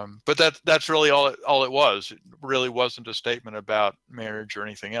 But that's really all it was. It really wasn't a statement about marriage or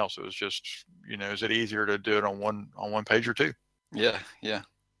anything else. It was just, is it easier to do it on one page or two? Yeah.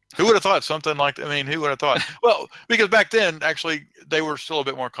 Who would have thought something like that? I mean, who would have thought? Well, because back then, actually, they were still a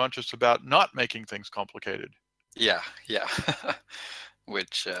bit more conscious about not making things complicated. Yeah.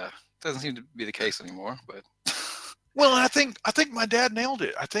 Which doesn't seem to be the case anymore. But well, I think my dad nailed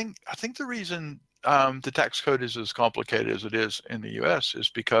it. I think the reason the tax code is as complicated as it is in the U.S. is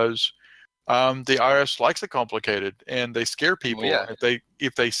because the IRS likes it complicated, and they scare people. Yeah.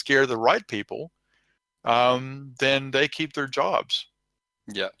 If they scare the right people, then they keep their jobs.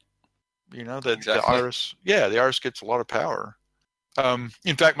 Yeah. That exactly. the IRS gets a lot of power.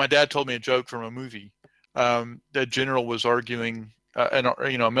 In fact, my dad told me a joke from a movie. That general was arguing,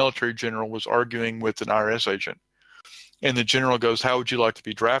 a military general was arguing with an IRS agent. And the general goes, "How would you like to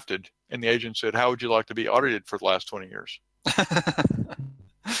be drafted?" And the agent said, "How would you like to be audited for the last 20 years?"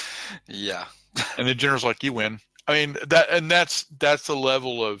 Yeah. And the general's like, "You win." I mean, that's the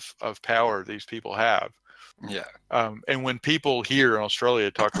level of power these people have. Yeah. And when people here in Australia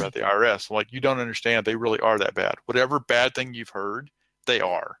talk about the IRS, like, you don't understand, they really are that bad. Whatever bad thing you've heard, they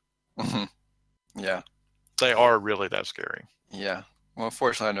are. Mm-hmm. Yeah. They are really that scary. Yeah. Well,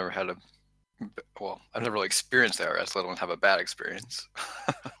 fortunately, I've never really experienced the IRS, let alone have a bad experience.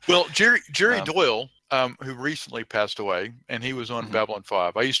 Well, Jerry Doyle, who recently passed away, and he was on Babylon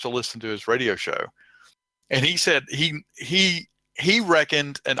 5. I used to listen to his radio show, and he said he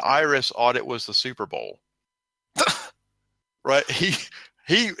reckoned an IRS audit was the Super Bowl. Right?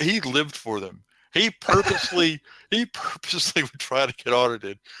 He lived for them. He purposely would try to get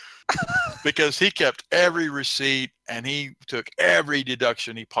audited because he kept every receipt and he took every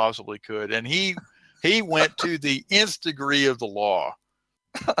deduction he possibly could, and he went to the nth degree of the law.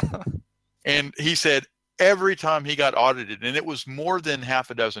 And he said every time he got audited, and it was more than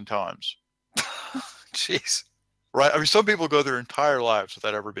half a dozen times. Jeez. Right? I mean, some people go their entire lives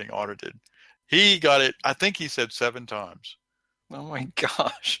without ever being audited. He got it, I think he said 7 times. Oh my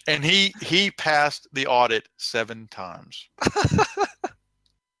gosh. And he passed the audit 7 times.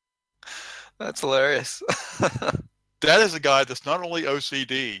 That's hilarious. That is a guy that's not only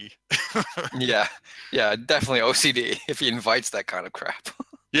OCD. Yeah, definitely OCD if he invites that kind of crap.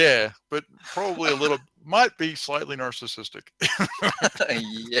 Yeah, but probably might be slightly narcissistic.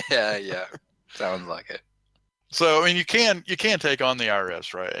 Yeah. Sounds like it. So, I mean, you can take on the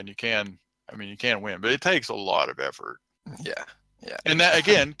IRS, right? And you can win, but it takes a lot of effort. Yeah. And that,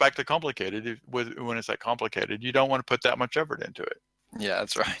 again, back to complicated. When it's that complicated, you don't want to put that much effort into it. Yeah,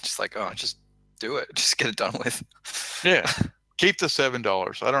 that's right. Just like, just do it. Just get it done with. Yeah. Keep the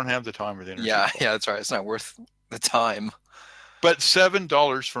 $7. I don't have the time or the energy. Yeah, that's right. It's not worth the time. But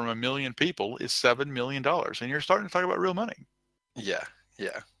 $7 from 1 million people is $7 million, and you're starting to talk about real money. Yeah.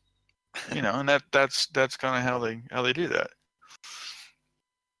 And that's kind of how they do that.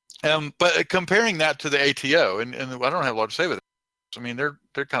 But comparing that to the ATO, and I don't have a lot to say with it. I mean, they're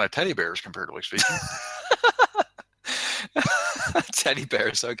kind of teddy bears, comparatively speaking. Teddy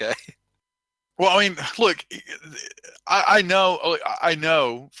bears, okay. Well, I mean, look, I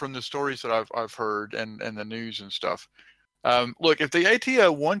know from the stories that I've heard and the news and stuff. Look, if the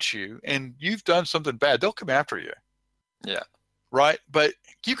ATO wants you and you've done something bad, they'll come after you. Yeah. Right. But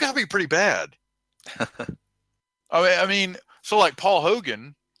you got to be pretty bad. I mean, so like Paul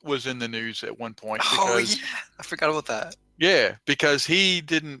Hogan was in the news at one point because I forgot about that. Yeah, because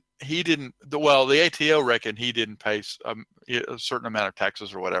the ATO reckoned he didn't pay a certain amount of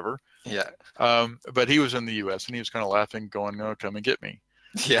taxes or whatever. Yeah. But he was in the U.S. and he was kind of laughing, going, "No, come and get me."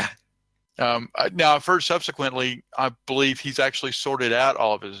 Yeah. Now, I've heard subsequently, I believe he's actually sorted out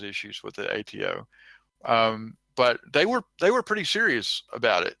all of his issues with the ATO. But they were pretty serious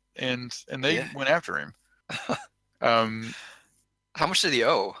about it, and they went after him. How much did he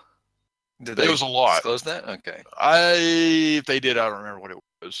owe? It was a lot. Disclose that? Okay. If they did, I don't remember what it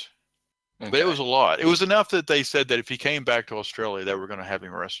was. Okay. But it was a lot. It was enough that they said that if he came back to Australia, they were going to have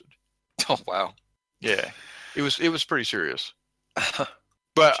him arrested. Oh, wow. Yeah. It was pretty serious.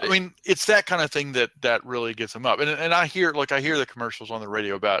 But I mean, it's that kind of thing that really gets them up. And I hear the commercials on the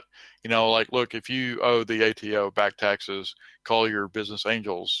radio about, like, look, if you owe the ATO back taxes, call your business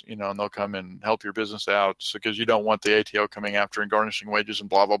angels, and they'll come and help your business out because you don't want the ATO coming after and garnishing wages and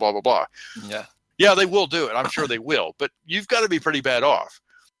blah, blah, blah, blah, blah. Yeah. Yeah, they will do it. I'm sure they will. But you've got to be pretty bad off.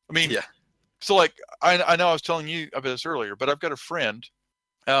 I mean, yeah. So like, I know I was telling you about this earlier, but I've got a friend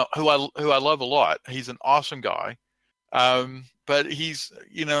who I love a lot. He's an awesome guy. But he's,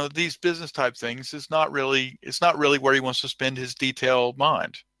 these business type things it's not really where he wants to spend his detailed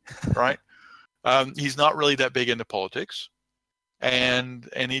mind. Right. He's not really that big into politics and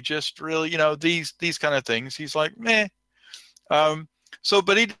he just really, these kind of things, he's like, meh. But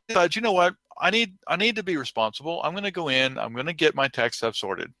he decides, you know what? I need to be responsible. I'm going to go in, I'm going to get my tax stuff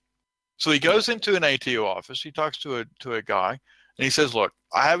sorted. So he goes into an ATO office. He talks to a guy and he says, look,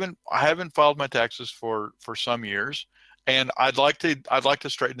 I haven't filed my taxes for some years. And I'd like to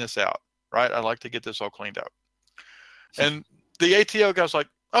straighten this out, right? I'd like to get this all cleaned up. And the ATO guy's like,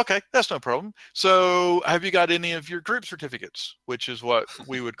 okay, that's no problem. So have you got any of your group certificates, which is what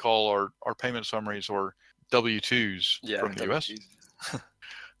we would call our payment summaries or W-2s from the U.S.?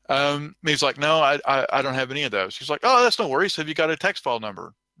 He's like, no, I don't have any of those. He's like, oh, that's no worries. Have you got a tax file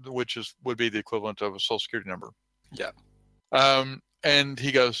number, which would be the equivalent of a Social Security number? Yeah. And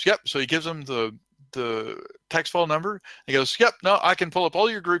he goes, yep. So he gives him the tax file number. He goes, yep, no, I can pull up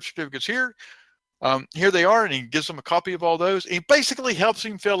all your group certificates here. Here they are. And he gives him a copy of all those. He basically helps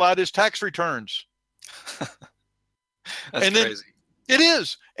him fill out his tax returns. That's crazy. It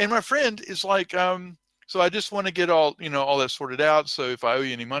is. And my friend is like, so I just want to get all that sorted out. So if I owe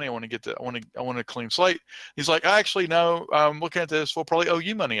you any money, I want to get that. I want a clean slate. He's like, actually, no, looking at this, we'll probably owe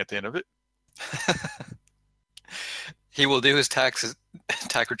you money at the end of it. He will do his tax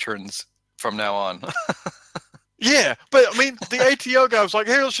returns from now on. Yeah, but I mean, the ATO guy was like,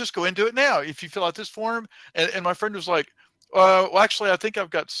 hey, let's just go into it now. If you fill out this form, and my friend was like, well, actually, I think I've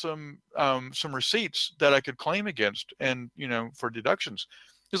got some receipts that I could claim against, and for deductions.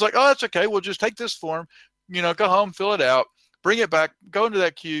 He's like, oh, that's okay. We'll just take this form, go home, fill it out, bring it back, go into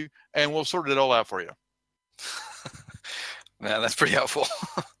that queue, and we'll sort it all out for you. Man, that's pretty helpful.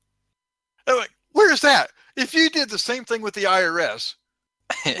 I'm like, where's that? If you did the same thing with the IRS,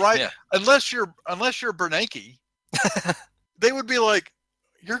 right? Yeah. Unless you're Bernanke, they would be like,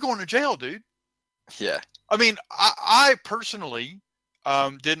 you're going to jail, dude. Yeah. I mean, I personally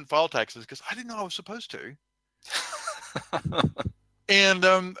didn't file taxes because I didn't know I was supposed to. And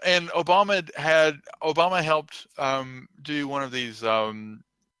Obama helped do one of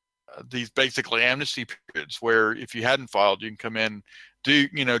these basically amnesty periods where if you hadn't filed, you can come in, do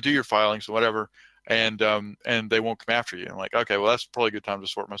your filings or whatever, and they won't come after you. I'm like, okay, well, that's probably a good time to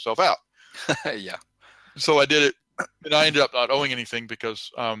sort myself out. Yeah. So I did it, and I ended up not owing anything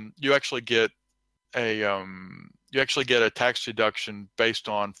because you actually get a tax deduction based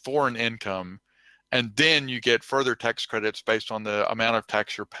on foreign income, and then you get further tax credits based on the amount of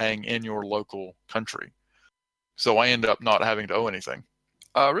tax you're paying in your local country. So I end up not having to owe anything.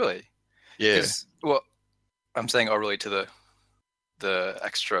 Really? Yeah. Well, I'm saying really to the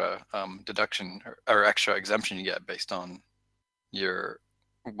extra deduction or extra exemption you get based on your,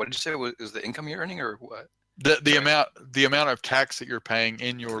 what did you say was the income you're earning or what? The amount of tax that you're paying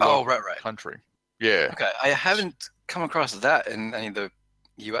in your local country. Yeah. Okay. I haven't come across that in any of the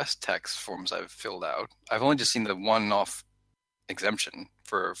U.S. tax forms I've filled out. I've only just seen the one-off exemption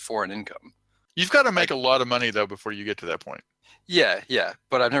for foreign income. You've got to make a lot of money though before you get to that point. Yeah.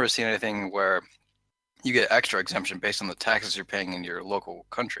 But I've never seen anything where you get extra exemption based on the taxes you're paying in your local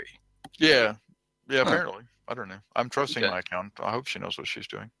country. Yeah. Apparently. I don't know. I'm trusting my accountant. I hope she knows what she's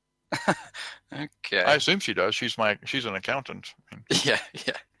doing. Okay. I assume she does. She's an accountant. Yeah.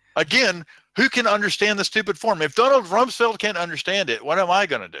 Again, who can understand the stupid form? If Donald Rumsfeld can't understand it, what am I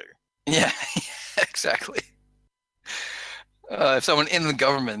going to do? Yeah, exactly. If someone in the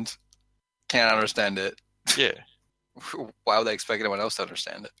government can't understand it, yeah, why would they expect anyone else to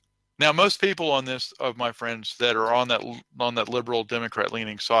understand it? Now, most people on this, of my friends that are on that liberal Democrat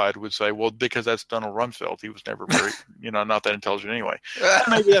leaning side, would say, well, because that's Donald Rumsfeld. He was never very, not that intelligent anyway.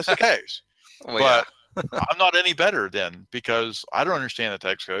 Maybe that's the case. Well, but I'm not any better then, because I don't understand the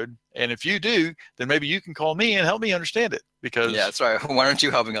tax code. And if you do, then maybe you can call me and help me understand it. Because yeah, that's right. Why aren't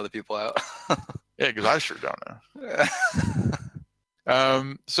you helping other people out? Yeah, because I sure don't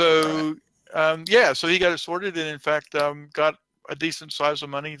know. So he got it sorted, and in fact, got a decent size of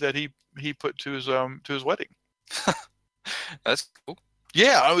money that he put to his wedding. That's cool.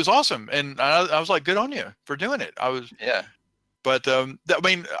 Yeah, it was awesome, and I was like, good on you for doing it. But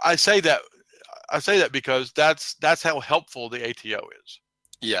I say that because that's how helpful the ATO is.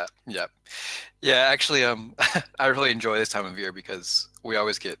 Yeah. Actually, I really enjoy this time of year because we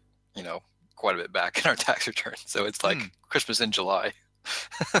always get quite a bit back in our tax return. So it's like Christmas in July.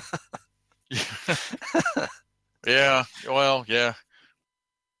 Yeah. Well, yeah.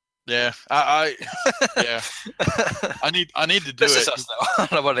 Yeah. I need to do this it. Is us, though. I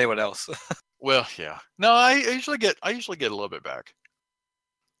don't know about anyone else. Well, yeah. No, I usually get a little bit back.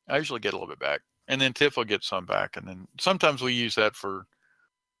 And then Tiff will get some back, and then sometimes we use that for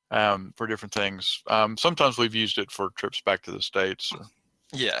different things. Sometimes we've used it for trips back to the States.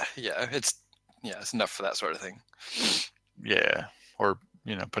 Yeah. It's enough for that sort of thing. Yeah, or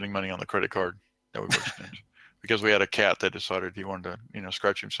putting money on the credit card that we both spent because we had a cat that decided he wanted to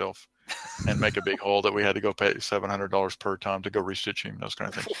scratch himself and make a big hole that we had to go pay $700 per time to go restitch him. Those kind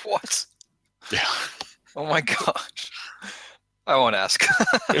of things. What? Yeah. Oh my gosh. I won't ask.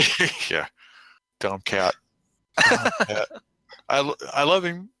 Yeah. Dumb cat. I love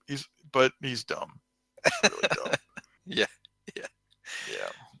him. But he's dumb. He's really dumb. Yeah.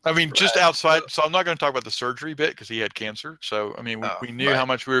 I mean, just outside. So I'm not going to talk about the surgery bit because he had cancer. So I mean, we knew how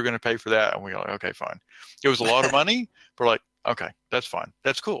much we were going to pay for that, and we were like, okay, fine. It was a lot of money. We're like, okay, that's fine.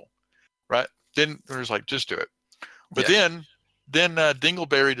 That's cool, right? Then there's like, just do it. But then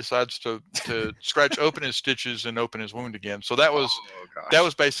Dingleberry decides to scratch open his stitches and open his wound again. So that was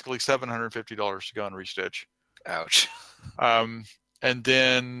basically $750 to go and restitch. Ouch. And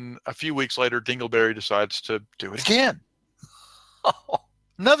then a few weeks later, Dingleberry decides to do it again.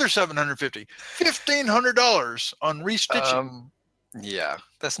 Another $750, $1,500 on restitching. Yeah,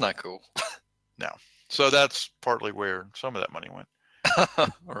 that's not cool. No. So that's partly where some of that money went.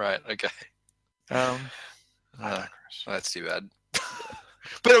 Right. Okay. That's too bad.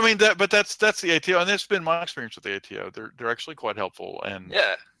 But I mean that's the ATO, and that's been my experience with the ATO. They're actually quite helpful and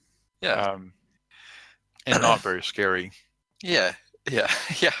and not very scary. Yeah.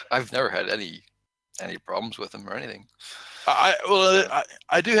 I've never had any problems with them or anything.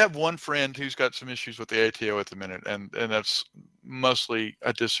 I do have one friend who's got some issues with the ATO at the minute, and that's mostly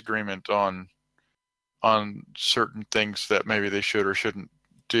a disagreement on certain things that maybe they should or shouldn't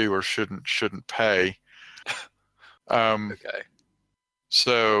do or shouldn't pay. Okay.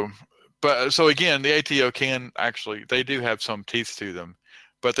 So again, the ATO they do have some teeth to them,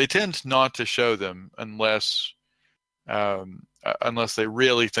 but they tend not to show them unless they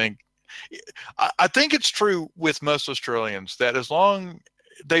really think. I think it's true with most Australians that as long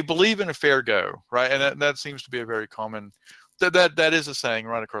they believe in a fair go, right? And that seems to be a very common, that is a saying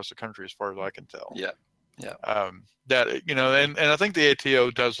right across the country as far as I can tell. Yeah. That, and I think the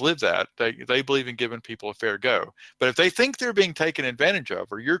ATO does live that. They believe in giving people a fair go. But if they think they're being taken advantage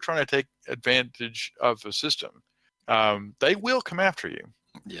of, or you're trying to take advantage of a system, they will come after you.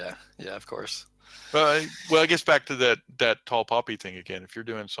 Yeah, of course. Well, I guess back to that tall poppy thing again. If you're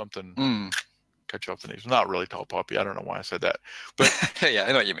doing something, cut you off the knees. Not really tall poppy. I don't know why I said that, but yeah, I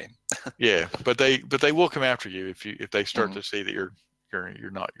know what you mean. Yeah, but they will come after you if they start to see that you're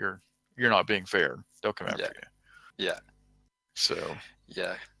not being fair. They'll come after you. Yeah. So.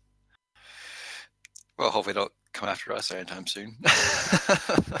 Yeah. Well, hopefully, don't come after us anytime soon.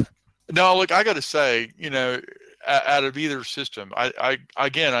 No, look, I got to say, out of either system, I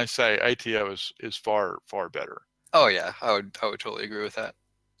say ATO is far better. Oh yeah, I would totally agree with that.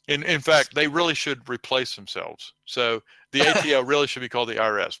 In fact, they really should replace themselves. So the ATO really should be called the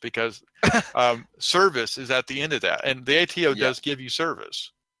IRS because service is at the end of that, and the ATO does give you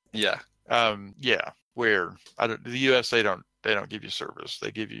service. Yeah. Where the US they don't give you service.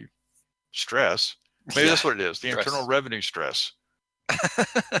 They give you stress. Maybe that's what it is. The Internal Revenue stress.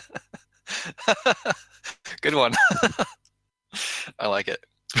 Good one. I like it.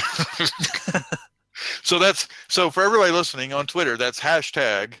 So for everybody listening on Twitter, that's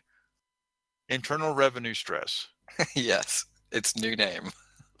hashtag internal revenue stress. Yes, its new name.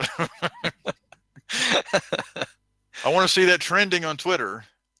 I want to see that trending on Twitter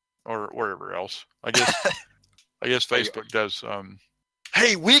or wherever else. I guess Facebook does.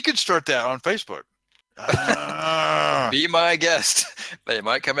 Hey, we could start that on Facebook. Be my guest. They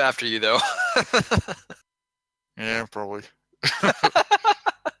might come after you, though. Yeah, probably.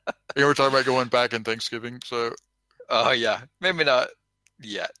 We're talking about going back in Thanksgiving, so. Oh, yeah. Maybe not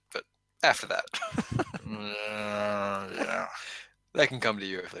yet, but after that. Yeah. They can come to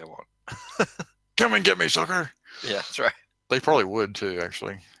you if they want. Come and get me, sucker. Yeah, that's right. They probably would, too,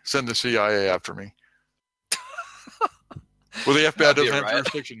 actually. Send the CIA after me. Well, the FBI doesn't have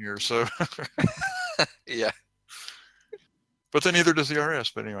jurisdiction here, so. Yeah. But then neither does the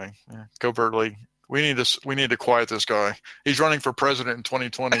IRS. But anyway, covertly, we need to quiet this guy. He's running for president in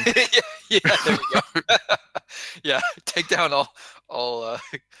 2020. Yeah, there we go. Yeah, take down all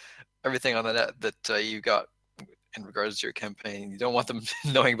everything on the net that you got in regards to your campaign. You don't want them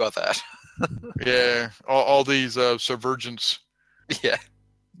knowing about that. Yeah, all these subvergents. Yeah.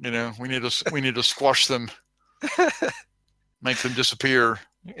 We need to squash them. Make them disappear.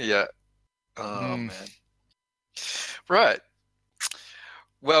 Yeah. Oh man. Right.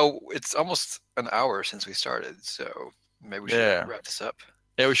 Well, it's almost an hour since we started, so maybe we should wrap this up.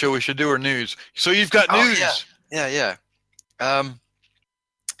 Yeah, we should do our news. So you've got news. Yeah.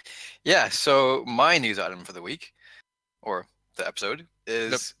 Yeah, so my news item for the week, or the episode,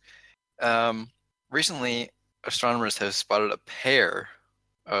 is recently astronomers have spotted a pair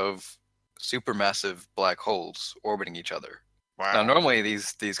of supermassive black holes orbiting each other. Wow. Now, normally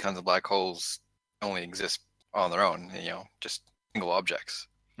these kinds of black holes only exist on their own, just single objects.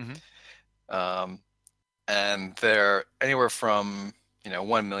 Mm-hmm. And they're anywhere from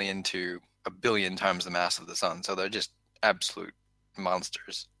 1 million to 1 billion times the mass of the sun, so they're just absolute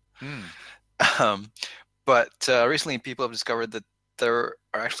monsters. But recently people have discovered that there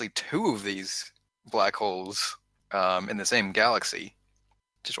are actually 2 of these black holes in the same galaxy,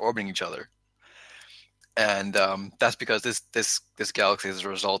 just orbiting each other. And that's because this galaxy is a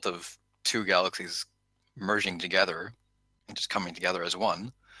result of 2 galaxies merging together and just coming together as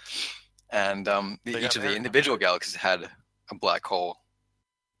one. And each of the individual galaxies had a black hole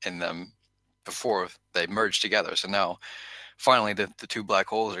in them before they merged together. So now, finally, the 2 black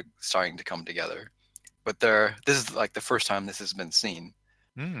holes are starting to come together. But this is like the first time this has been seen.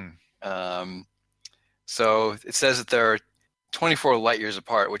 So it says that they're 24 light years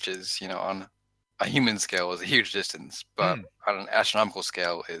apart, which is, on a human scale is a huge distance, but on an astronomical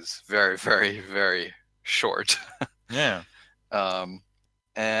scale is very, very, very short. Yeah.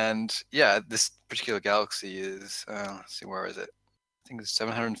 And yeah, this particular galaxy is, let's see, where is it? I think it's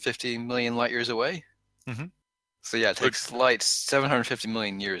 750 million light years away. Mm-hmm. So yeah, it takes light 750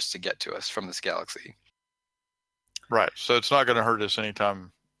 million years to get to us from this galaxy. Right. So it's not going to hurt us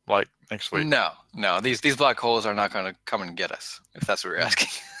anytime like next week. No. These black holes are not going to come and get us, if that's what you're asking.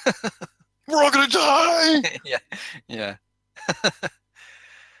 We're all going to die! Yeah.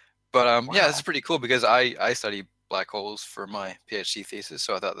 But wow. Yeah, this is pretty cool because I study black holes for my PhD thesis,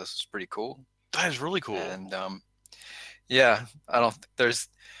 so I thought this was pretty cool. That is really cool. And yeah, I don't think there's,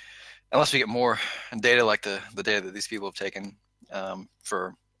 unless we get more data like the data that these people have taken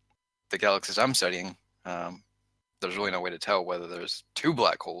for the galaxies I'm studying, there's really no way to tell whether there's 2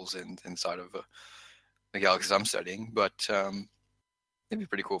 black holes inside of the galaxies I'm studying, but it'd be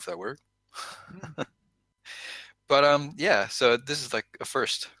pretty cool if that were. But yeah, so this is like a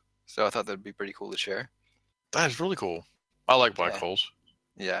first, so I thought that'd be pretty cool to share. That is really cool. I like black holes.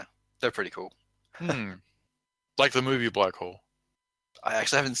 Yeah, they're pretty cool. Like the movie Black Hole. I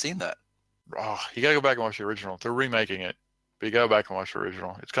actually haven't seen that. Oh, you gotta go back and watch the original. They're remaking it, but you gotta go back and watch the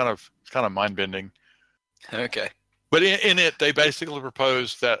original. It's kind of mind bending. Okay. But in it, they basically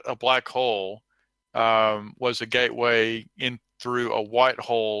proposed that a black hole was a gateway in through a white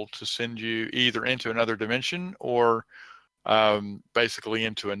hole to send you either into another dimension or basically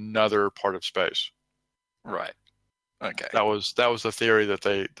into another part of space. Right. Okay. That was the theory that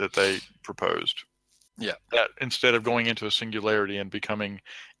they proposed. Yeah. That instead of going into a singularity and becoming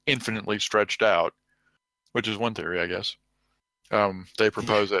infinitely stretched out, which is one theory, I guess, they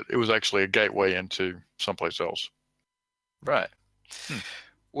proposed that it was actually a gateway into someplace else. Right.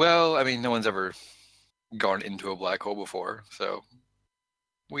 Well, I mean, no one's ever gone into a black hole before, so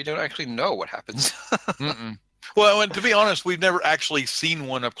we don't actually know what happens. Well, and to be honest, we've never actually seen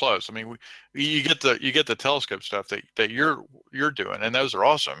one up close. I mean, you get the telescope stuff that you're doing, and those are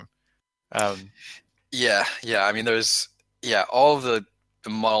awesome. Yeah. I mean, there's all of the the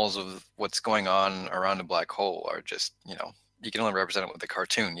models of what's going on around a black hole are just, you can only represent it with a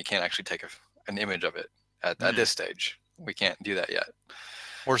cartoon. You can't actually take an image of it at this stage. We can't do that yet.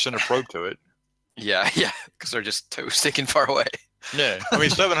 Or send a probe to it. Yeah, because they're just too sticking far away. Yeah, I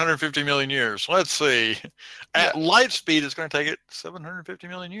mean, 750 million years. Let's see. At light speed, it's going to take it 750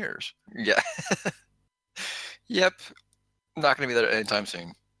 million years. Yeah. Yep. Not going to be there anytime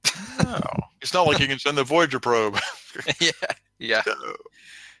soon. No. It's not like you can send the Voyager probe. Yeah.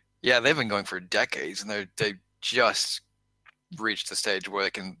 Yeah, they've been going for decades, and they just reached the stage where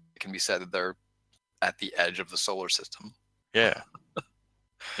it can be said that they're at the edge of the solar system. Yeah.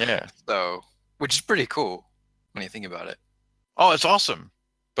 Yeah. So, which is pretty cool when you think about it. Oh, it's awesome.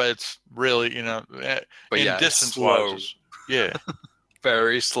 But it's really, distance-wise. Yeah.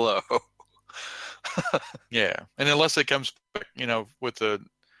 Very slow. Yeah. And unless it comes back,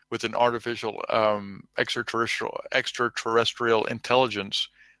 with an artificial extraterrestrial intelligence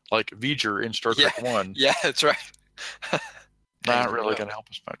like V'ger in Star Trek 1. Yeah, that's right. Not really going to help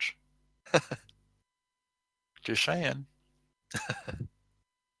us much. Just saying.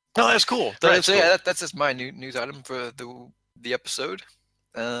 No, that's cool. That's just my news item for the episode.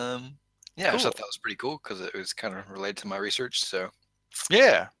 Cool. I thought that was pretty cool because it was kind of related to my research. So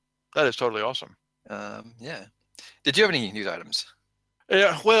yeah, that is totally awesome. Yeah. Did you have any news items?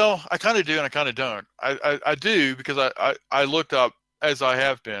 Yeah, well, I kind of do and I kind of don't. I do because I looked up, as I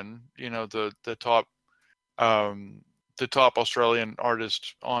have been, the top Australian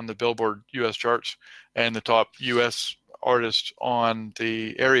artist on the Billboard U.S. charts and the top U.S. artist on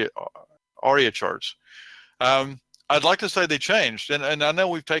the ARIA charts. I'd like to say they changed, and I know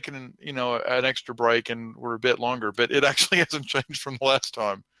we've taken an extra break and we're a bit longer, but it actually hasn't changed from the last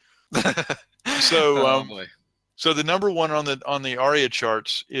time. So, so the number one on the ARIA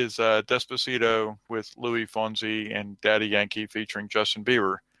charts is Despacito with Louis Fonsi and Daddy Yankee featuring Justin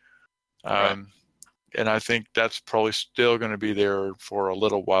Bieber. Right. And I think that's probably still going to be there for a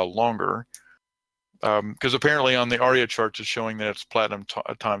little while longer. Because apparently on the ARIA charts it's showing that it's platinum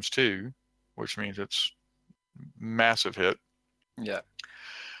times 2, which means it's massive hit. Yeah.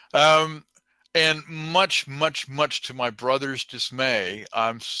 And much, much, much to my brother's dismay,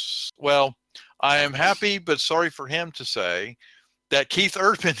 I am happy, but sorry for him to say that Keith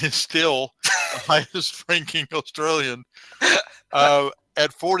Urban is still the highest ranking Australian.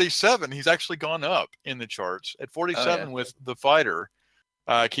 At 47, he's actually gone up in the charts. At 47 with The Fighter,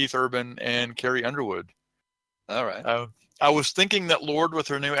 Keith Urban and Carrie Underwood. All right. I was thinking that Lorde with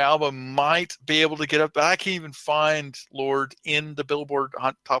her new album might be able to get up, but I can't even find Lorde in the Billboard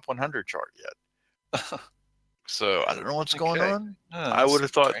Top 100 chart yet. So I don't know what's going on. I would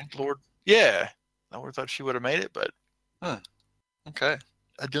have thought Lorde. Yeah, I would have thought she would have made it, but okay,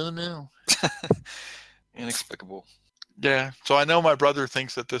 I don't know. Inexplicable. Yeah, so I know my brother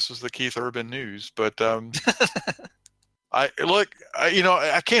thinks that this is the Keith Urban news, but I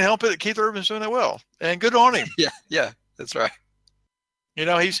can't help it that Keith Urban's doing that well, and good on him. Yeah, that's right.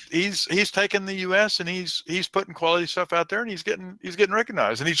 He's taken the U.S. and he's putting quality stuff out there, and he's getting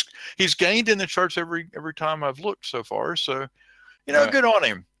recognized, and he's gained in the charts every time I've looked so far. So, good on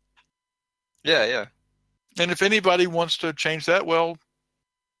him. Yeah. And if anybody wants to change that, well,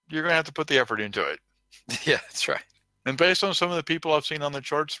 you're going to have to put the effort into it. Yeah, that's right. And based on some of the people I've seen on the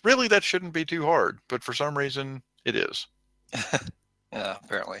charts, really that shouldn't be too hard, but for some reason it is. Yeah,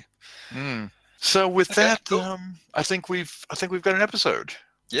 apparently. So with that, cool. I think we've got an episode.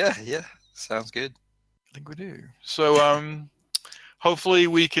 Yeah, sounds good. I think we do. So hopefully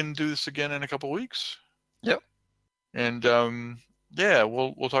we can do this again in a couple of weeks. Yep. And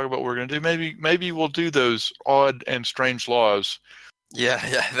we'll talk about what we're going to do. Maybe we'll do those odd and strange laws. Yeah,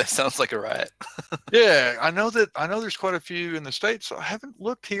 that sounds like a riot. Yeah, I know there's quite a few in the States. I haven't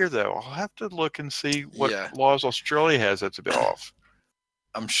looked here though. I'll have to look and see what laws Australia has that's a bit off.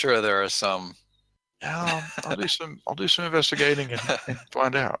 I'm sure there are some. Yeah, I'll do some investigating and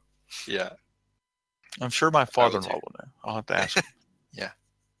find out. Yeah. I'm sure my father-in-law will know. I'll have to ask him. Yeah.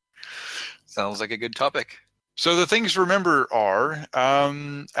 Sounds like a good topic. So the things to remember are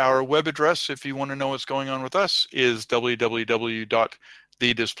our web address, if you want to know what's going on with us, is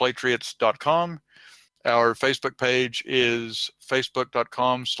www.thedisplaytriots.com. Our Facebook page is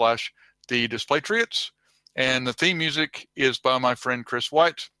facebook.com/thedisplaytriots. And the theme music is by my friend Chris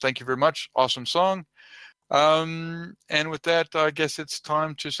White. Thank you very much. Awesome song. And with that, I guess it's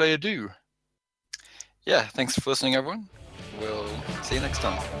time to say adieu. Yeah, thanks for listening, everyone. We'll see you next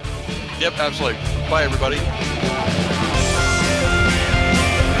time. Yep, absolutely. Bye, everybody.